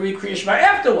Yisrael, they would read Kriya Shema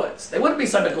afterwards. They wouldn't be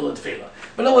subject to tefillah.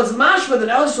 But it was mashma that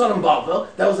Eretz Yisrael and Bavel,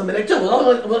 that was the minig too. It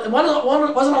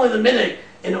wasn't only the minig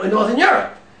in Northern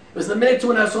Europe. It was the minig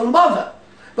too in Eretz Yisrael and Bavel.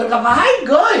 But Rav Hai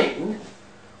Goyim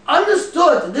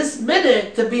understood this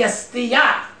minig to be a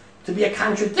stiyah, to be a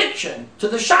contradiction to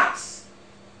the Shas.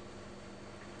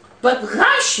 But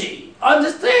Rashi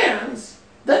understands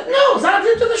that no, it's not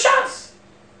contradicting to the Shas.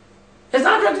 It's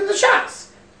not contradicting to the Shas.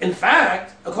 In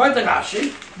fact, according to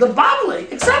Rashi, the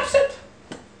Bavli accepts it.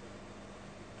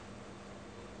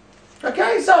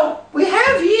 Okay, so we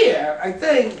have here, I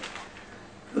think,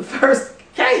 the first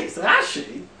case,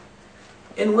 Rashi,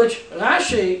 in which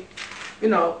Rashi,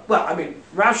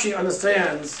 Rashi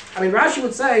understands, Rashi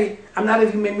would say, I'm not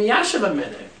even miyashav a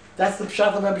minute. That's the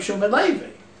pshat of Rabbi Shimon ben Levi.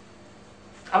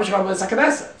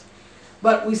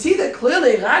 But we see that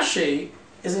clearly Rashi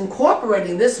is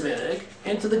incorporating this minhag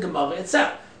into the Gemara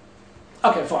itself.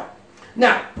 Okay, fine.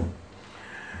 Now,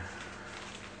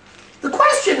 the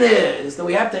question is that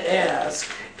we have to ask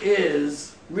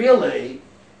is really,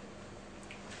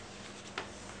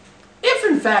 if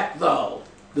in fact though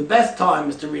the best time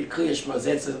is to read Kriya Shema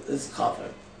is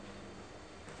Chafir.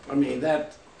 I mean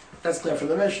that's clear from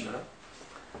the Mishnah.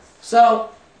 So,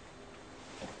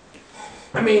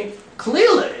 I mean,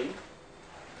 clearly,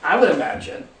 I would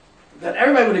imagine that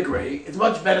everybody would agree it's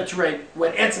much better to read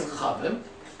when Etzes Chachavim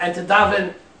and to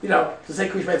daven, to say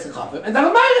Kriya Shema Etzes Chachavim and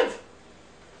daven Ma'ariv.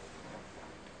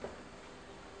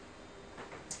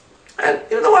 And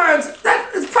in other words,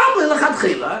 that is probably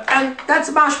L'chadchila, and that's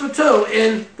mashma too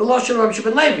in the Lashon of Rabbi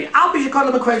Shimon ben Levi. Al pi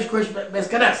shekol l'makresh Beis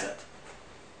Knesset.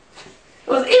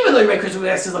 Even though you make Kriya Shema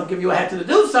Beis Knesset, I'll give you a head to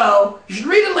do so, you should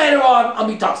read it later on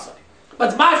Mitasai. But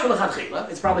it's mashma l'chadchila,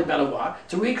 it's probably better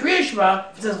to read Kriya Shema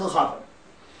if it says L'chavim.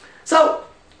 So,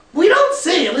 we don't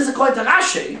see, at least according to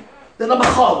Rashi, that the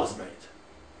Machal was made.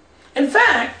 In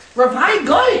fact, Rav Hai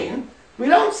Goyin, we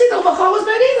don't see that the Machal was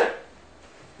made either.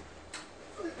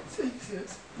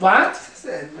 Yes. What?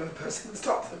 Then no person can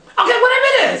stop them. Okay, whatever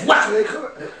it is. Well,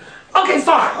 okay,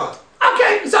 fine.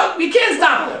 Okay, so you can't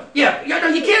stop them. Yeah,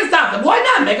 you can't stop them. Why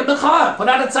not? Make them a char. Put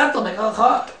out a tzedel, make a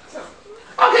char.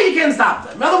 Okay, you can't stop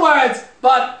them. In other words,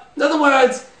 I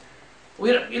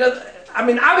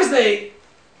mean, obviously,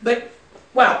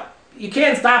 you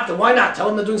can't stop them. Why not? Tell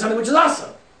them they're doing something which is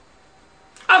awesome.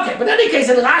 Okay, but in any case,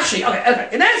 in Rashi,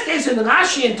 in that case, in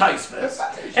Rashi and Tosfos,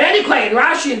 in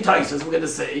Rashi and Tosfos, we're going to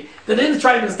see that they didn't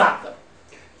try to even stop them.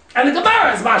 And the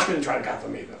Gemara is Mashkin didn't try to cut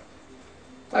them either.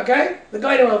 Okay? The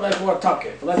guy didn't let more talk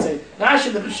it, but let's say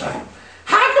Rashi the B'Shayim.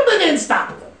 How come they didn't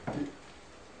stop them?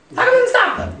 How come they didn't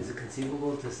stop them? Is it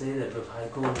conceivable to say that Rav Hai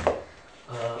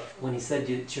when he said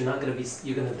you're not going to be,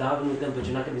 you're going to daven with them, but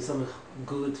you're not going to be some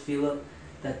good tefillah,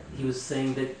 that he was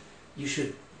saying that you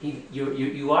should,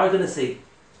 you are going to say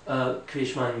Kriya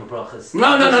Shema and Brachas.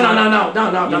 No,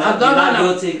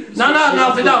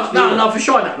 for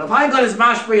sure not. If I go to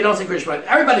Mashpri, you don't say Kriya Shema.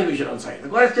 Everybody usually don't say it. The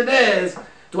question is,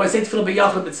 do I say Tefillah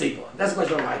b'Yachid b'Tzibur? That's the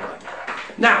question of my God.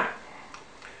 Now,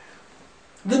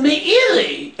 the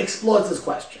Meiri explores this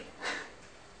question.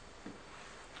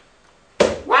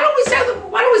 Why don't we say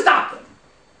them? Why don't we stop them?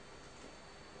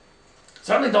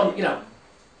 Certainly don't,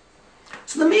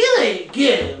 So the Meiri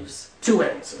gives two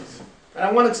answers. And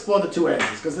I want to explore the two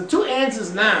answers, because the two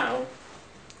answers now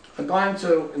are going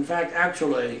to, in fact,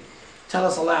 actually tell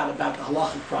us a lot about the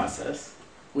halachic process,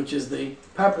 which is the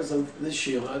purpose of this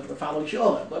shiur, the following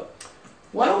shiur. But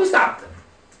why don't we stop them?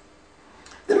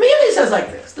 The Meiri says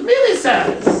like this. The Meiri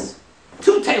says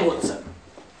two terutzim.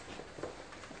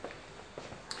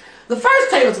 The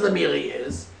first terutzim of the Meiri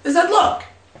is that, look,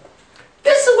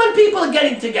 this is when people are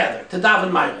getting together to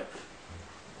daven Ma'ariv.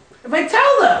 If I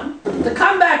tell them to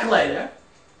come back later,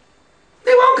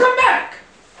 they won't come back.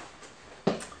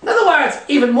 In other words,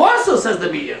 even more so, says the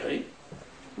Meiri,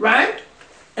 right?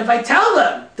 If I tell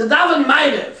them to daven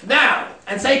Ma'ariv now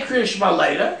and say Kriya Shema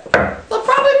later, they'll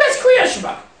probably miss Kriya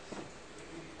Shema.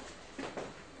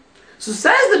 So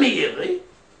says the Meiri,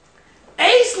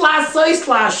 Eis la'sois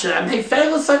la'Hashem hefei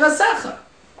l'sorasecha.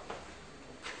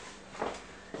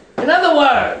 In other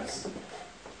words,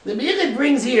 the Meiri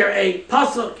brings here a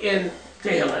pasuk in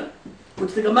Tehillim,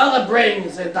 which the Gemara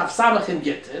brings in Daf Samach in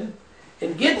Gittin.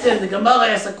 In Gittin, the Gemara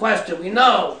asks a question. We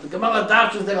know the Gemara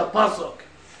dashes there a pasuk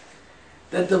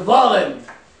that the Devarim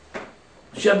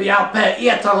shall be al peh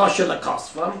iyatarosha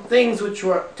lekosvam, things which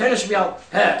were Torah shall be al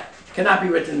peh cannot be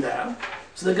written down.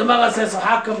 So the Gemara says, so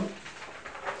how come?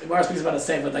 The Gemara speaks about a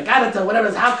sefer, the Gadata, whatever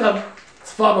it is. How come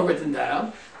it's far written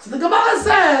down? So the Gemara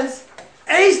says,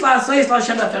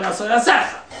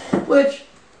 which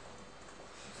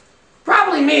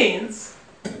probably means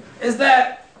is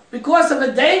that because of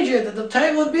a danger that the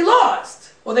Torah would be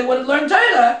lost, or they wouldn't learn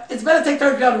Torah, it's better to take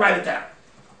Torah and write it down.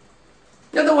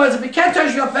 In other words, if you can't Torah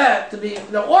Shofet to be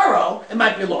oral, it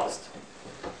might be lost.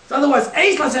 So in other words,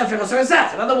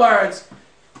 in other words,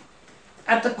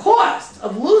 at the cost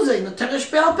of losing the Torah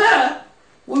Sheb'al Peh,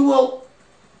 we will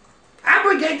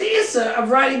abrogate the Issa of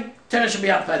writing Torah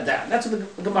Sheb'al Peh down. That's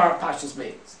what the Gemara Pashtus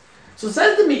means. So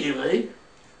says the Meiri,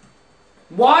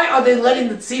 why are they letting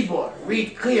the Tzibur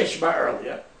read Kriya Shema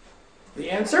earlier?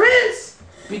 The answer is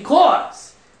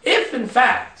because if in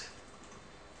fact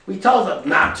we told them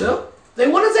not to, they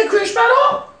wouldn't say Kriya Shema at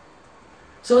all.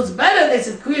 So it's better they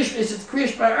said Kriya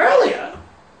Shema earlier.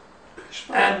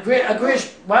 And Kriya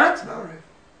what?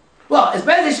 Well, it's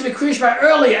better they should be Kriya Shema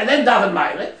earlier and then daven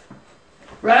Ma'ariv,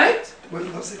 right? Well,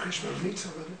 let's say Krishna meets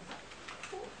already.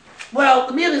 Well,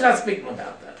 the Miri is not speaking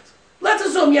about that. Let's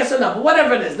assume yes or no, but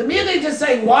whatever it is. The Miri is just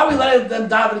saying, why are we letting them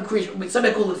daven Krishma? We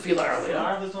said called it Tefillah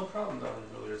earlier. There's no problem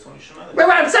davening earlier. It's only Shemoneh.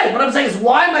 Right, I'm saying. What I'm saying is,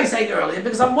 why am I saying earlier?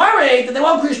 Because I'm worried that they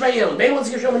won't Krishma either. Maybe won't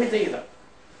see Krishma Mita either.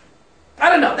 I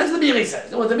don't know. That's what the Miri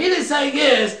says. And what the Miri is saying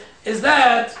is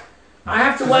that I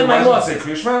have to weigh my losses.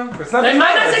 Say Krishma? It's not. They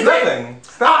might not say nothing.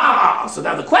 So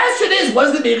now the question is, what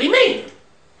does the Miri mean?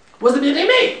 What does the Miri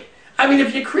mean? I mean,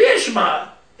 if you're Kriya Shema,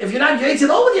 if you're not Yaitz at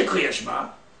all with your Kriya Shema,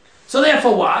 so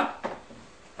therefore what?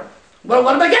 Well,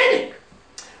 what am I gaining?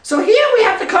 So here we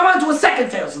have to come on to a second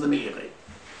tale of the Meiri.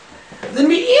 The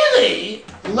Meiri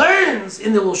learns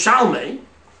in the Lushalmi,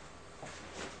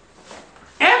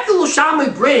 after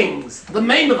Lushalmi brings the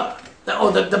Memra,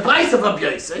 or the Bryce of Rabbi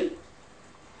Yossi,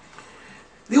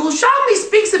 the Lushalmi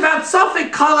speaks about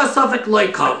Safek Kala, Safek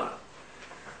Loi Kala.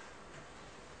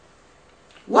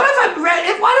 What if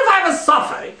I have a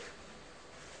Safek,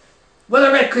 whether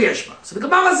I read Kriya Shema? So the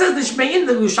Gemara says the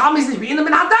Lushalmi says Shme'in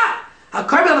min Hadat.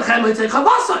 HaKorban Lechem Yitzei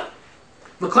Chavasai.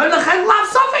 VeKorban Lechem Lav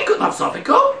Safeku, Lav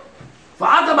Safeku.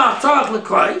 VeAdam HaTorach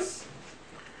L'Krois.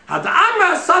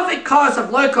 HaDa'amra Safek Kars of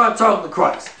Loikar TORACH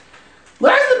L'Krois.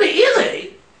 Where's the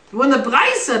Meiri? When the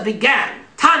Braisa began,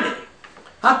 Tani.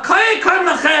 HaKorban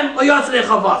Lechem Yitzei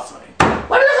Chavasai.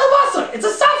 What is a Chavasai? It's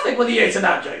a Safek with the Yitzei,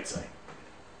 not Yitzei.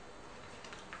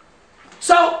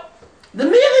 So, the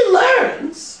Meiri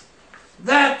learns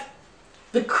that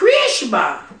the Kriya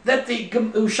Shema that the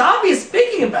Ushalmi is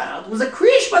speaking about was a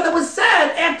Kriya Shema that was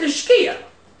said after Shkia.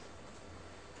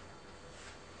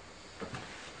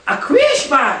 A Kriya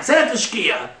Shema said after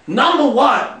Shkia, number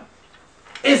one,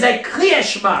 is a Kriya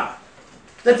Shema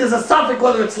that there's a suffix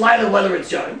whether it's light or whether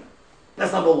it's young.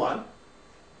 That's number one.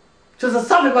 So there's a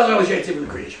suffix whether it was Yitzhak with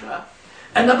the Kriya Shema.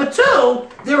 And number two,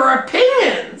 there are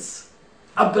opinions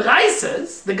of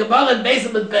Braises, the Gemara and Beis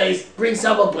and Beis bring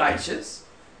several Braises,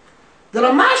 that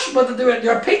are mashma, that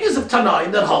there are opinions of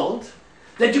Tanaim that hold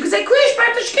that you can say Kriya Shema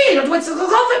after Shkia, you don't have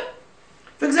to wait.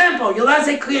 For example, you'll not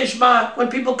say Kriya Shema when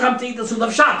people come to eat the Suda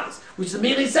of Shabbos, which the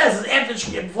Meiri says is after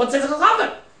Shkia, before it says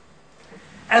Chachavim.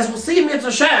 As we'll see in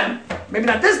Mitzvah Shem, maybe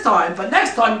not this time, but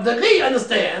next time, the Ri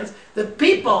understands that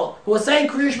people who are saying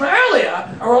Kriya Shema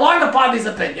earlier are relying upon these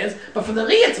opinions, but for the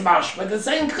Ri it's mashma, they're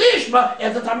saying Kriya Shema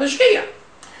after time of Shkia.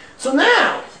 So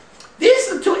now, these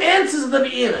are the two answers of the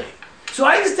Meiri. So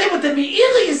I understand what the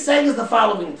Meiri is saying is the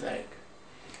following thing.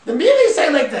 The Meiri is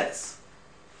saying like this.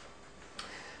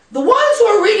 The ones who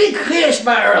are reading Kriya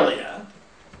Shema earlier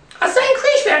are saying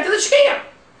Kriya Shema after the Shkia.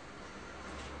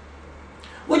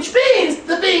 Which means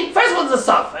they're being, first of all, there's a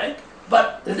suffix,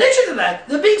 but in addition to that,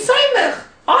 they're being soymech.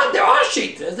 There are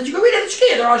shitas that you can read at the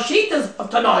Shkia. There are shitas of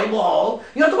Tanaim all.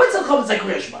 You don't have to wait till come and say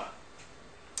Kriya Shema.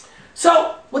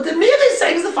 So, what the Meiri is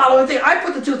saying is the following thing. I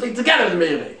put the two things together in the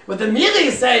Meiri. What the Meiri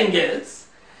is saying is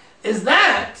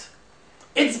that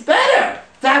it's better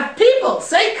to have people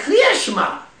say Kriya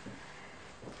Shema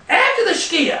after the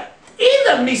Shkia,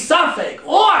 either misafek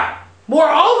or,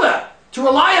 moreover, to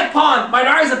rely upon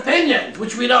minorities' opinions,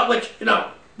 which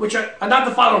are not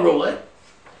the final ruling,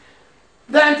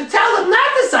 than to tell them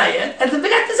not to say it and to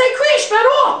forget to say Kriya Shema at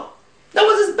all. In other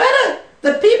words, it's better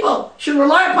that people should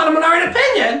rely upon a minority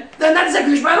opinion than not to say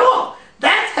Kriya Shema at all.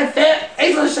 That's Hefer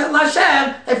Ezel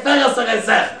Lashem Hefer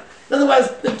Yosef. In other words,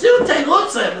 the two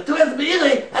Teirutzim, the two as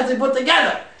Meiri, has to be put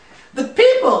together. The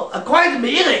people, according to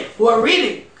Meiri, who are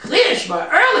reading Kriya Shema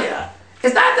earlier,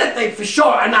 it's not that they for sure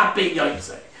are not being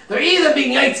Yotze. They're either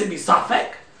being Yotze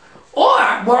Misafek,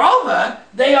 or, moreover,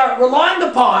 they are relying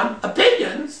upon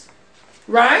opinions,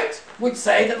 right, which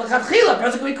say that L'Chadchila, a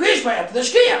person can be Kriya Shema after the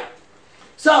Shkia.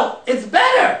 So, it's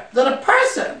better that a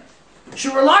person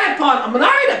should rely upon a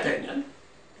minority opinion,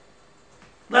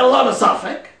 let alone a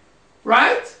suffix,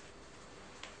 right?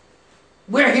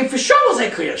 Where he for sure will say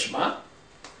Kriya Shema,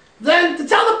 than to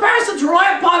tell the person to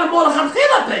rely upon a more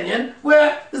L'Chadchila opinion,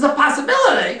 where there's a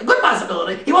possibility, a good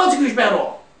possibility, he won't say Kriya Shema at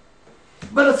all.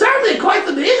 But certainly, according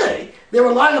to the Meiri, they're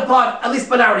relying upon at least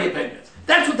minority opinions.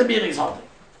 That's what the Meiri is holding.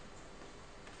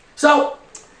 So,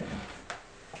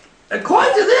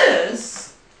 according to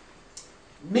this,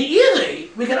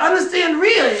 Meiri, we can understand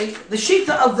really the Shita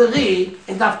of the Ri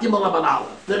in Daf Gimel Laman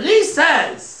Aleph. The Ri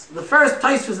says, the first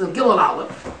Taisvus in Gimel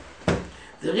Aleph,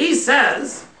 the Ri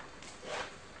says,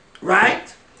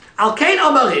 right, Al Kain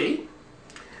Amari,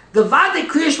 the Vade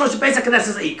Kriya Shema Shebeit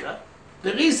HaKnesses Eika.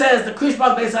 The Ri says the Kriya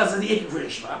Shema Beit HaKnesses is the Eika Kriya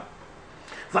Shema.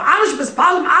 V'amish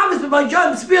B'spalim Amis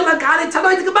B'mayjom B'spir L'Kali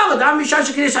Tanoi T'Gemara D'am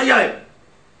Mishash Kiddush Hayom.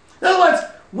 In other words,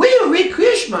 we who read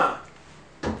Kriya Shema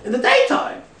in the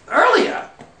daytime, earlier,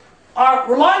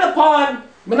 are relying upon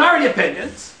minority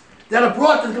opinions, that are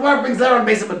brought, the Gemara brings there on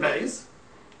Beis and Beis,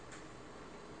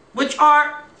 which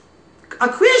are a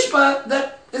kriyashma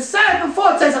that is said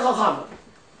before Tzeitzach Chachamim.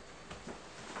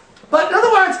 But in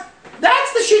other words,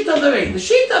 that's the sheet of the Ri. The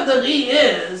sheet of the Ri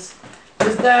is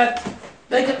that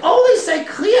they can only say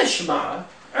kriyashma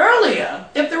earlier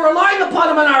if they're relying upon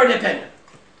a minority opinion.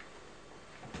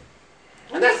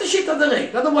 And that's the sheet of the Ri.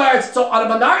 In other words, so on a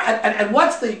minority, and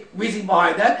what's the reason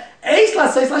behind that?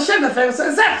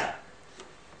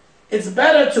 It's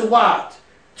better to what?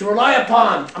 To rely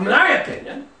upon a minority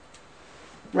opinion,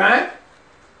 right?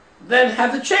 Than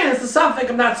have the chance to something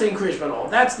of not saying kriyashma at all.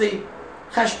 That's the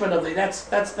cheshbon of the, that's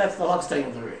the hot stain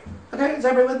of the Ri. Okay, is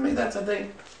everybody with me? That's the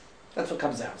thing. That's what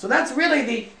comes out. So that's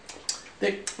really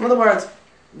in other words,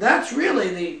 that's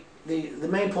really the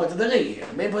main point of the Ri here.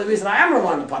 The main point of the reason I am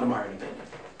relying upon a minority opinion.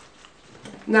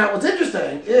 Now, what's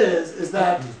interesting is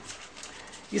that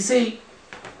you see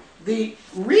the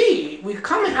Ri. We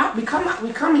come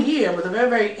here with a very,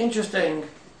 very interesting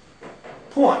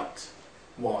point.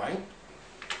 Why?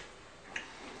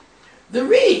 The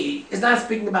Ri is not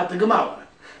speaking about the Gemara.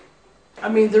 I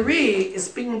mean, the Ri is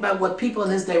speaking about what people in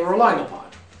his day were relying upon.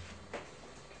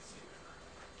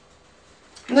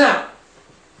 Now,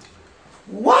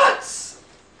 what's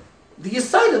the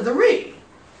aside of the Ri?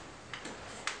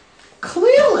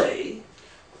 Clearly,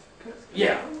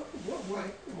 yeah.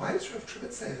 Why does Rav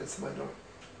Tribbett say that's a minority?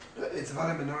 It's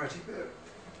about a minority, but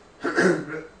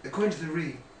according to the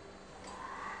Ri,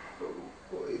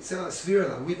 it's not a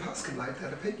sphere. We paskin like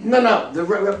that opinion. No. The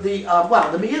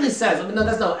Meiri says. I mean,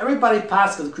 no. Everybody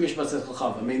passes kriyashma says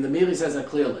chacham. I mean, the Meiri says that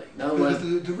clearly. In other words,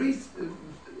 the Ri,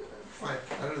 fine.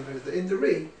 I don't know. In the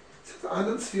Ri,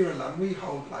 on sphere we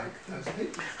hold like those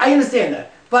opinions. I understand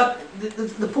that, but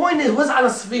the point is, what's on a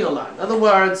sphere line? In other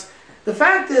words, the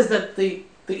fact is that the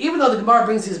even though the Gemara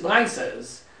brings these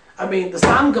braises, I mean, the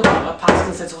Stam Gemara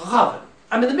passes says chacham.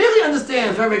 I mean, the Meiri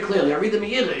understands very, very clearly. I read the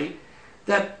Meiri.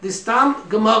 That the Stam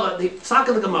Gemara, the Psak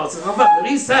of the Gemara, the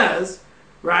Ri says,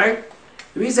 right?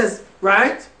 The Ri says,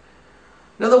 right?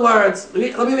 In other words,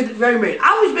 let me read it very briefly.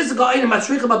 I was basically going in my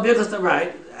shricha babirchas that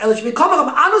right. El shmi kama kam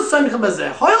anu soim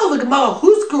khamazeh. Hoyel the Gemara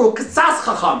who's guru katsas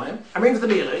chachamim. I'm reading the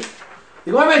Meiri.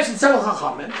 The Gemara mentions several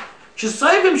chachamim.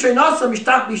 Shesoivim sheinasa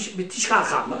mishtach b'tishcha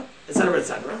chama, etc.,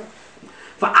 etc.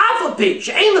 For alpha p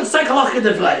she'ain of psychological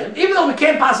devreim, even though we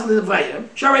can't possibly devreim,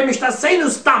 sharei mishtaseinu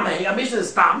stamei, a mishnah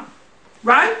stam.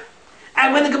 Right?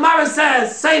 And when the Gemara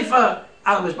says Sefer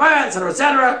al-Mishmara,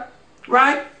 etc.,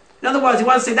 right? In other words, he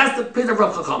wants to say that's the picture of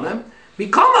Rav Chachamim.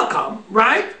 Bikom,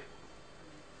 right?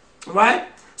 Right?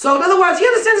 So in other words, he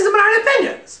understands his minority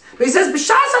opinions. But he says,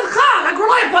 B'shas al-Chag, I can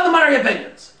rely upon the minority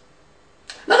opinions.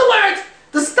 In other words,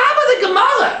 the stop of the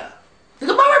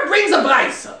Gemara brings a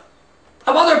brisa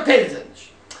of other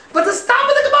opinions. But the stop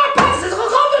of the Gemara passes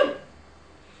Chachamim.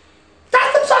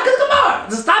 That's the psak of the Gemara.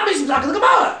 The stop is the psak of the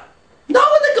Gemara. No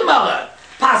one in the Gemara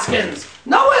paskins.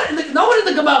 No one in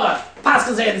the Gemara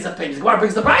paskins any of these opinions. The Gemara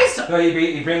brings the brisa. No,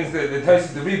 he brings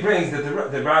the Ri brings that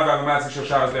the Rav Amatzah Shel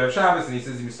Shabbos Be'erev Shabbos, and he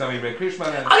says he was studying Rei Krishma.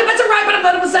 Okay, that's right.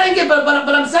 But I'm saying it. But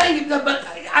I'm saying. But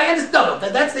I understand. No,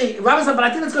 that's the Rav said. But I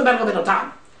think it's going to be no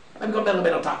time. Maybe going to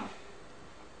be no time.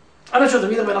 I'm not sure. It's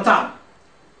going to be no time.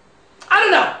 I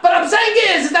don't know. But I'm saying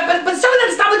is that. But showing that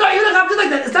it's not the Gemara. You don't have to like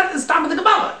that. It's not the stop of the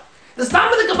Gemara. The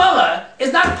Stam of the Gemara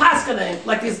is not paskining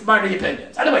like these minority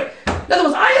opinions. Anyway, in other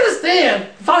words, I understand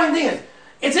the following thing is,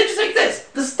 it's interesting this.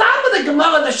 The Stam of the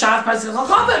Gemara, the Shas, passes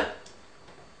Chachamim.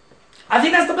 I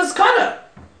think that's the Maskana.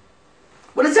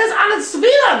 When it says Anat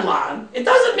Sviran Lan, it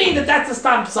doesn't mean that that's the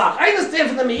Stam Psak. I understand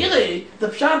from the Meiri, the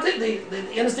Pshat,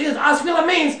 the understanding of Asvila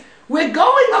means we're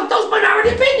going on those minority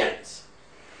opinions.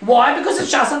 Why? Because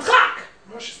it's Shas and Chak.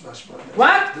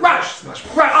 What? Right.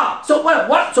 Right. So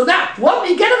what? So now, what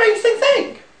we get a very interesting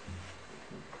thing.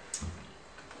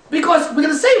 Because we're going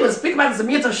to say, we'll speak about this in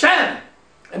Mitzvah Shem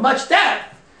in much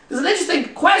depth. There's an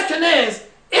interesting question is,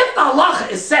 if the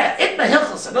halacha is said, in the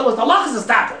hilchos, in other words, the halacha is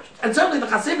established, and certainly the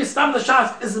chasim stam the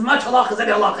shas is as much halacha as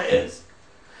any halacha is.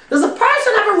 Does a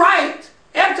person have a right,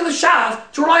 after the shas,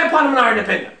 to rely upon a minority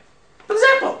opinion? For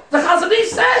example, the Chazon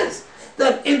says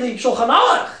that in the Shulchan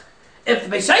Aruch, if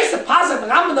the Beishaisa passes the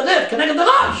Ram and the Riv connected the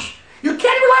Rosh, you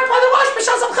can't rely upon the Rosh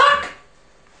b'shas amchak,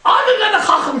 other than the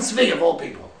Chacham Tzvi of all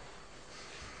people.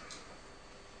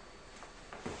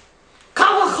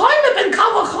 Kal v'chomer ben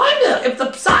kal v'chomer, if the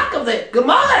psak of the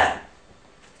Gemara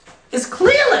is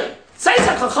clearly says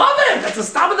a Chachamim, that's the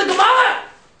stop of the Gemara.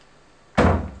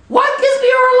 What gives me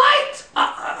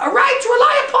a right to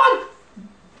rely upon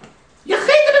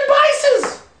Yechidim and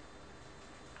Baises?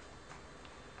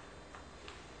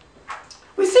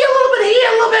 We see a little bit here,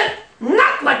 a little bit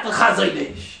not like the Chazon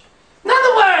Ish. In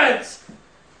other words,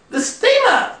 the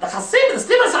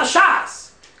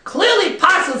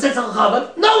Tzitzel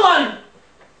Chavod, no one.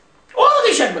 All of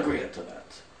the Rishonim agree to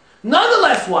that.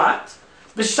 Nonetheless, what?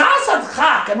 B'shas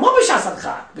adchak, and more b'shas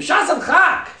adchak. B'shas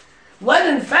adchak,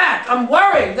 when in fact I'm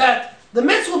worried that the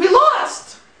mitzvah will be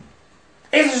lost.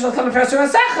 I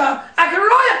can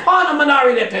rely upon a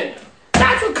minority opinion.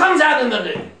 That's what comes out in the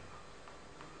Ri.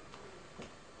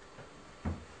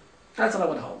 That's what I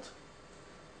would hold.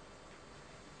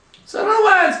 So in other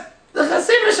words, the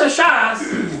Chasidish Shas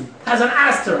has an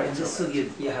asterisk. Just so you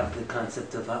have the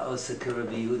concept of Asa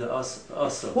Rabbi Yehuda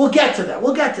also. We'll get to that.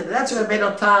 That's a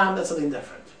Rabbeinu Tam. That's something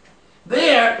different.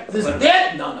 There's a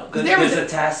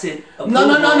tacit. No.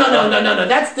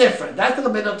 That's different. That's the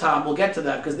Rabbeinu Tam. We'll get to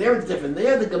that because there it's different.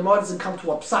 There the Gemara doesn't come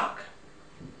to a psak.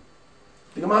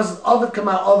 The Gemara says Ovid come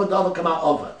out, Ovid come out,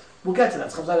 Ovid. We'll get to that.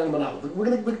 It comes out in the Manal.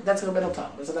 That's the Rabbeinu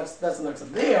Tam. That's the next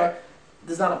one.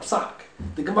 There's not a psak.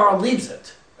 The Gemara leaves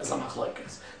it as a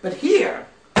machlokes. But here,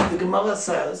 the Gemara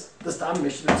says the Stam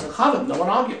Mishnah is a Chavim. No one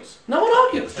argues. And the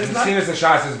Sinas and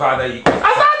Shas is Vada equal.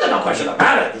 There's no question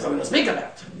about it. There's something to speak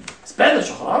about. It's better than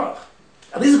Shulchan Aruch.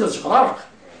 At least it's good Shulchan Aruch.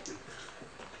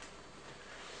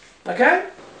 Okay?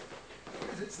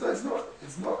 It's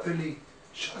not only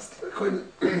Shas. According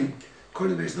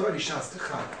to me, it's not only Shas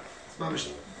Techak. It's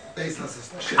mamish based on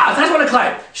Shas. That's what I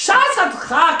claim. Shas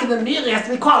Techak in the Miri has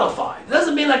to be qualified. It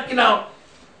doesn't mean like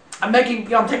I'm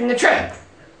taking a trip.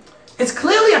 It's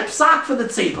clearly a psak for the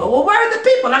tzibur. Well, where are the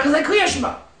people? Not because they Kriya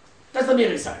Shema. That's the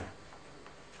Miri saying.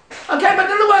 Okay, but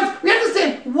in other words, we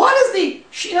understand what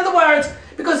is in other words,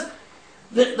 because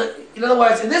in other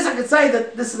words, in this I could say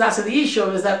that this is also the issue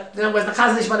is that in other words the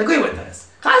Chazon Ish might agree with this.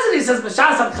 Chazon Ish says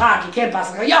b'shas adchak you can't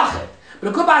pass like a yachid, but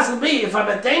it could possibly be if I'm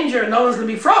in danger, no one's going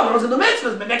to be from, no one's going to do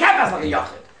mitzvahs, but they can't pass like a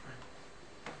yachid.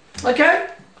 Okay,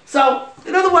 so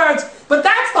in other words, but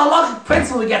that's the halachic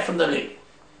principle we get from the Ri.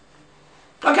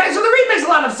 Okay, so the Ri makes a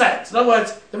lot of sense. In other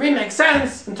words, the Ri makes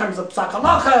sense in terms of psak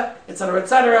halacha, etc.,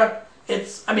 etc.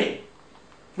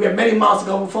 We have many miles to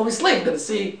go before we sleep. We're going to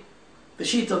see the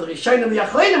sheet of the Rishonim and the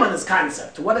Achronim on this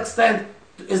concept. To what extent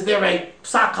is there a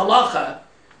psak halacha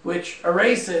which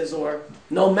erases or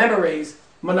no memories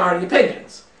minority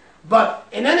opinions? But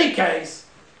in any case,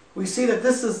 we see that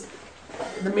this is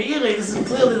the Meiri. This is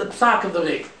clearly the psak of the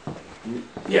Ri.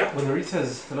 Yeah. When the Ri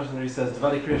says,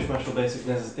 Devali Kriya Shema Shel Basic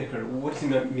Nes Iker, what does he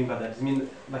mean by that? Does he mean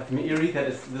like the Meiri that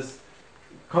is this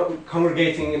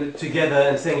congregating together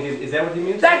and saying it? Is that what he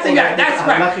means? That's right. That's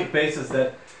right. On a halachic basis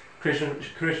that Kriya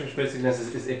Shema Basic Nes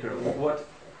is Iker. What?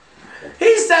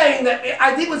 He's saying that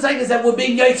I think what's saying is that we're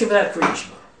being yotze for that Kriya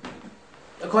Shema,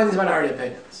 according to minority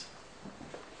opinions.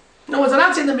 No, I'm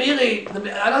not saying the Meiri. I'm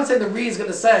not saying the Ri is going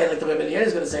to say like the Rebbe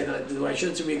is going to say that I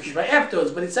shouldn't say Kriya Shema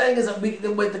afterwards. But he's saying is that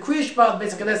what the Kriya Shema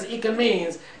basic Nes Iker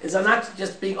means is I'm not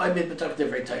just being oimid b'tok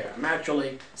divrei Torah. I'm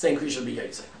actually saying Kriya Shema be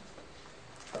yotze.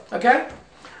 Okay.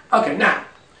 Okay, now,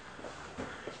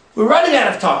 we're running out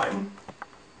of time,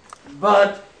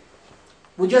 but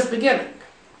we're just beginning.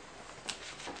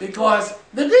 Because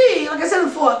the Ri, like I said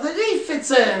before, the Ri fits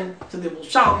in to the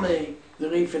Yerushalmi, the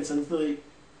Ri fits into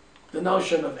the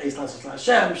notion of Eis Lasos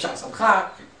Hashem, Shas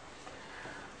Adchak.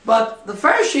 But the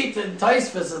first sheet in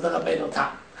Tosfos is the Rabbeinu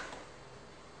Tam.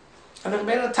 And the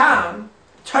Rabbeinu Tam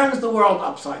turns the world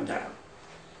upside down.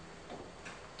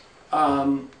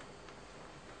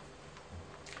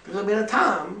 The Rabbeinu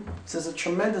Tam says a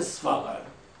tremendous svara,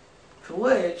 for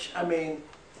which,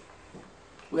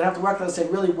 we have to work on and say,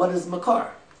 really, what is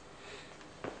Makar?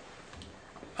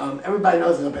 Everybody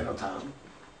knows the Rabbeinu Tam,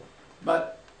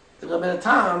 but the Rabbeinu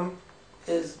Tam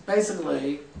is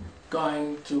basically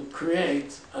going to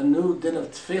create a new din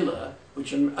of tefillah, a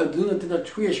new din of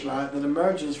Kriya Shema that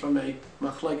emerges from a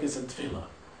machlokes and tefillah.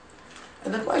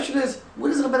 And the question is,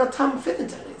 where does the Rabbeinu Tam fit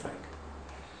into anything?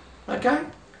 Okay?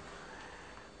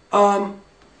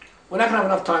 We're not going to have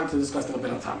enough time to discuss the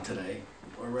Rabbeinu Tam today.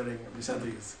 Already,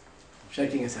 recently he's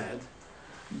shaking his head.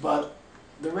 But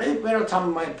the Rabbeinu Tam,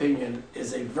 in my opinion,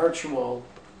 is a virtual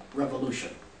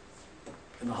revolution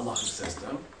in the halachic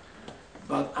system.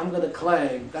 But I'm going to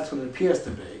claim, that's what it appears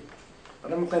to be,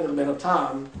 but I'm going to claim that Rabbeinu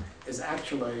Tam is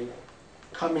actually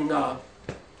coming up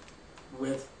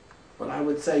with what I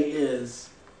would say is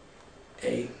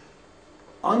a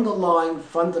underlying,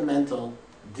 fundamental,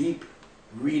 deep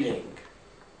reading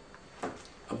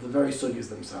of the very sugyas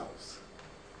themselves.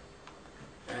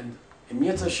 And in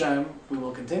Yitz Hashem, we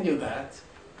will continue that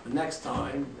the next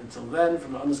time. Until then,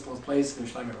 from the undisclosed place in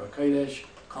Shlomo Kodesh,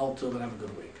 Kol Tov, and have a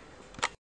good week.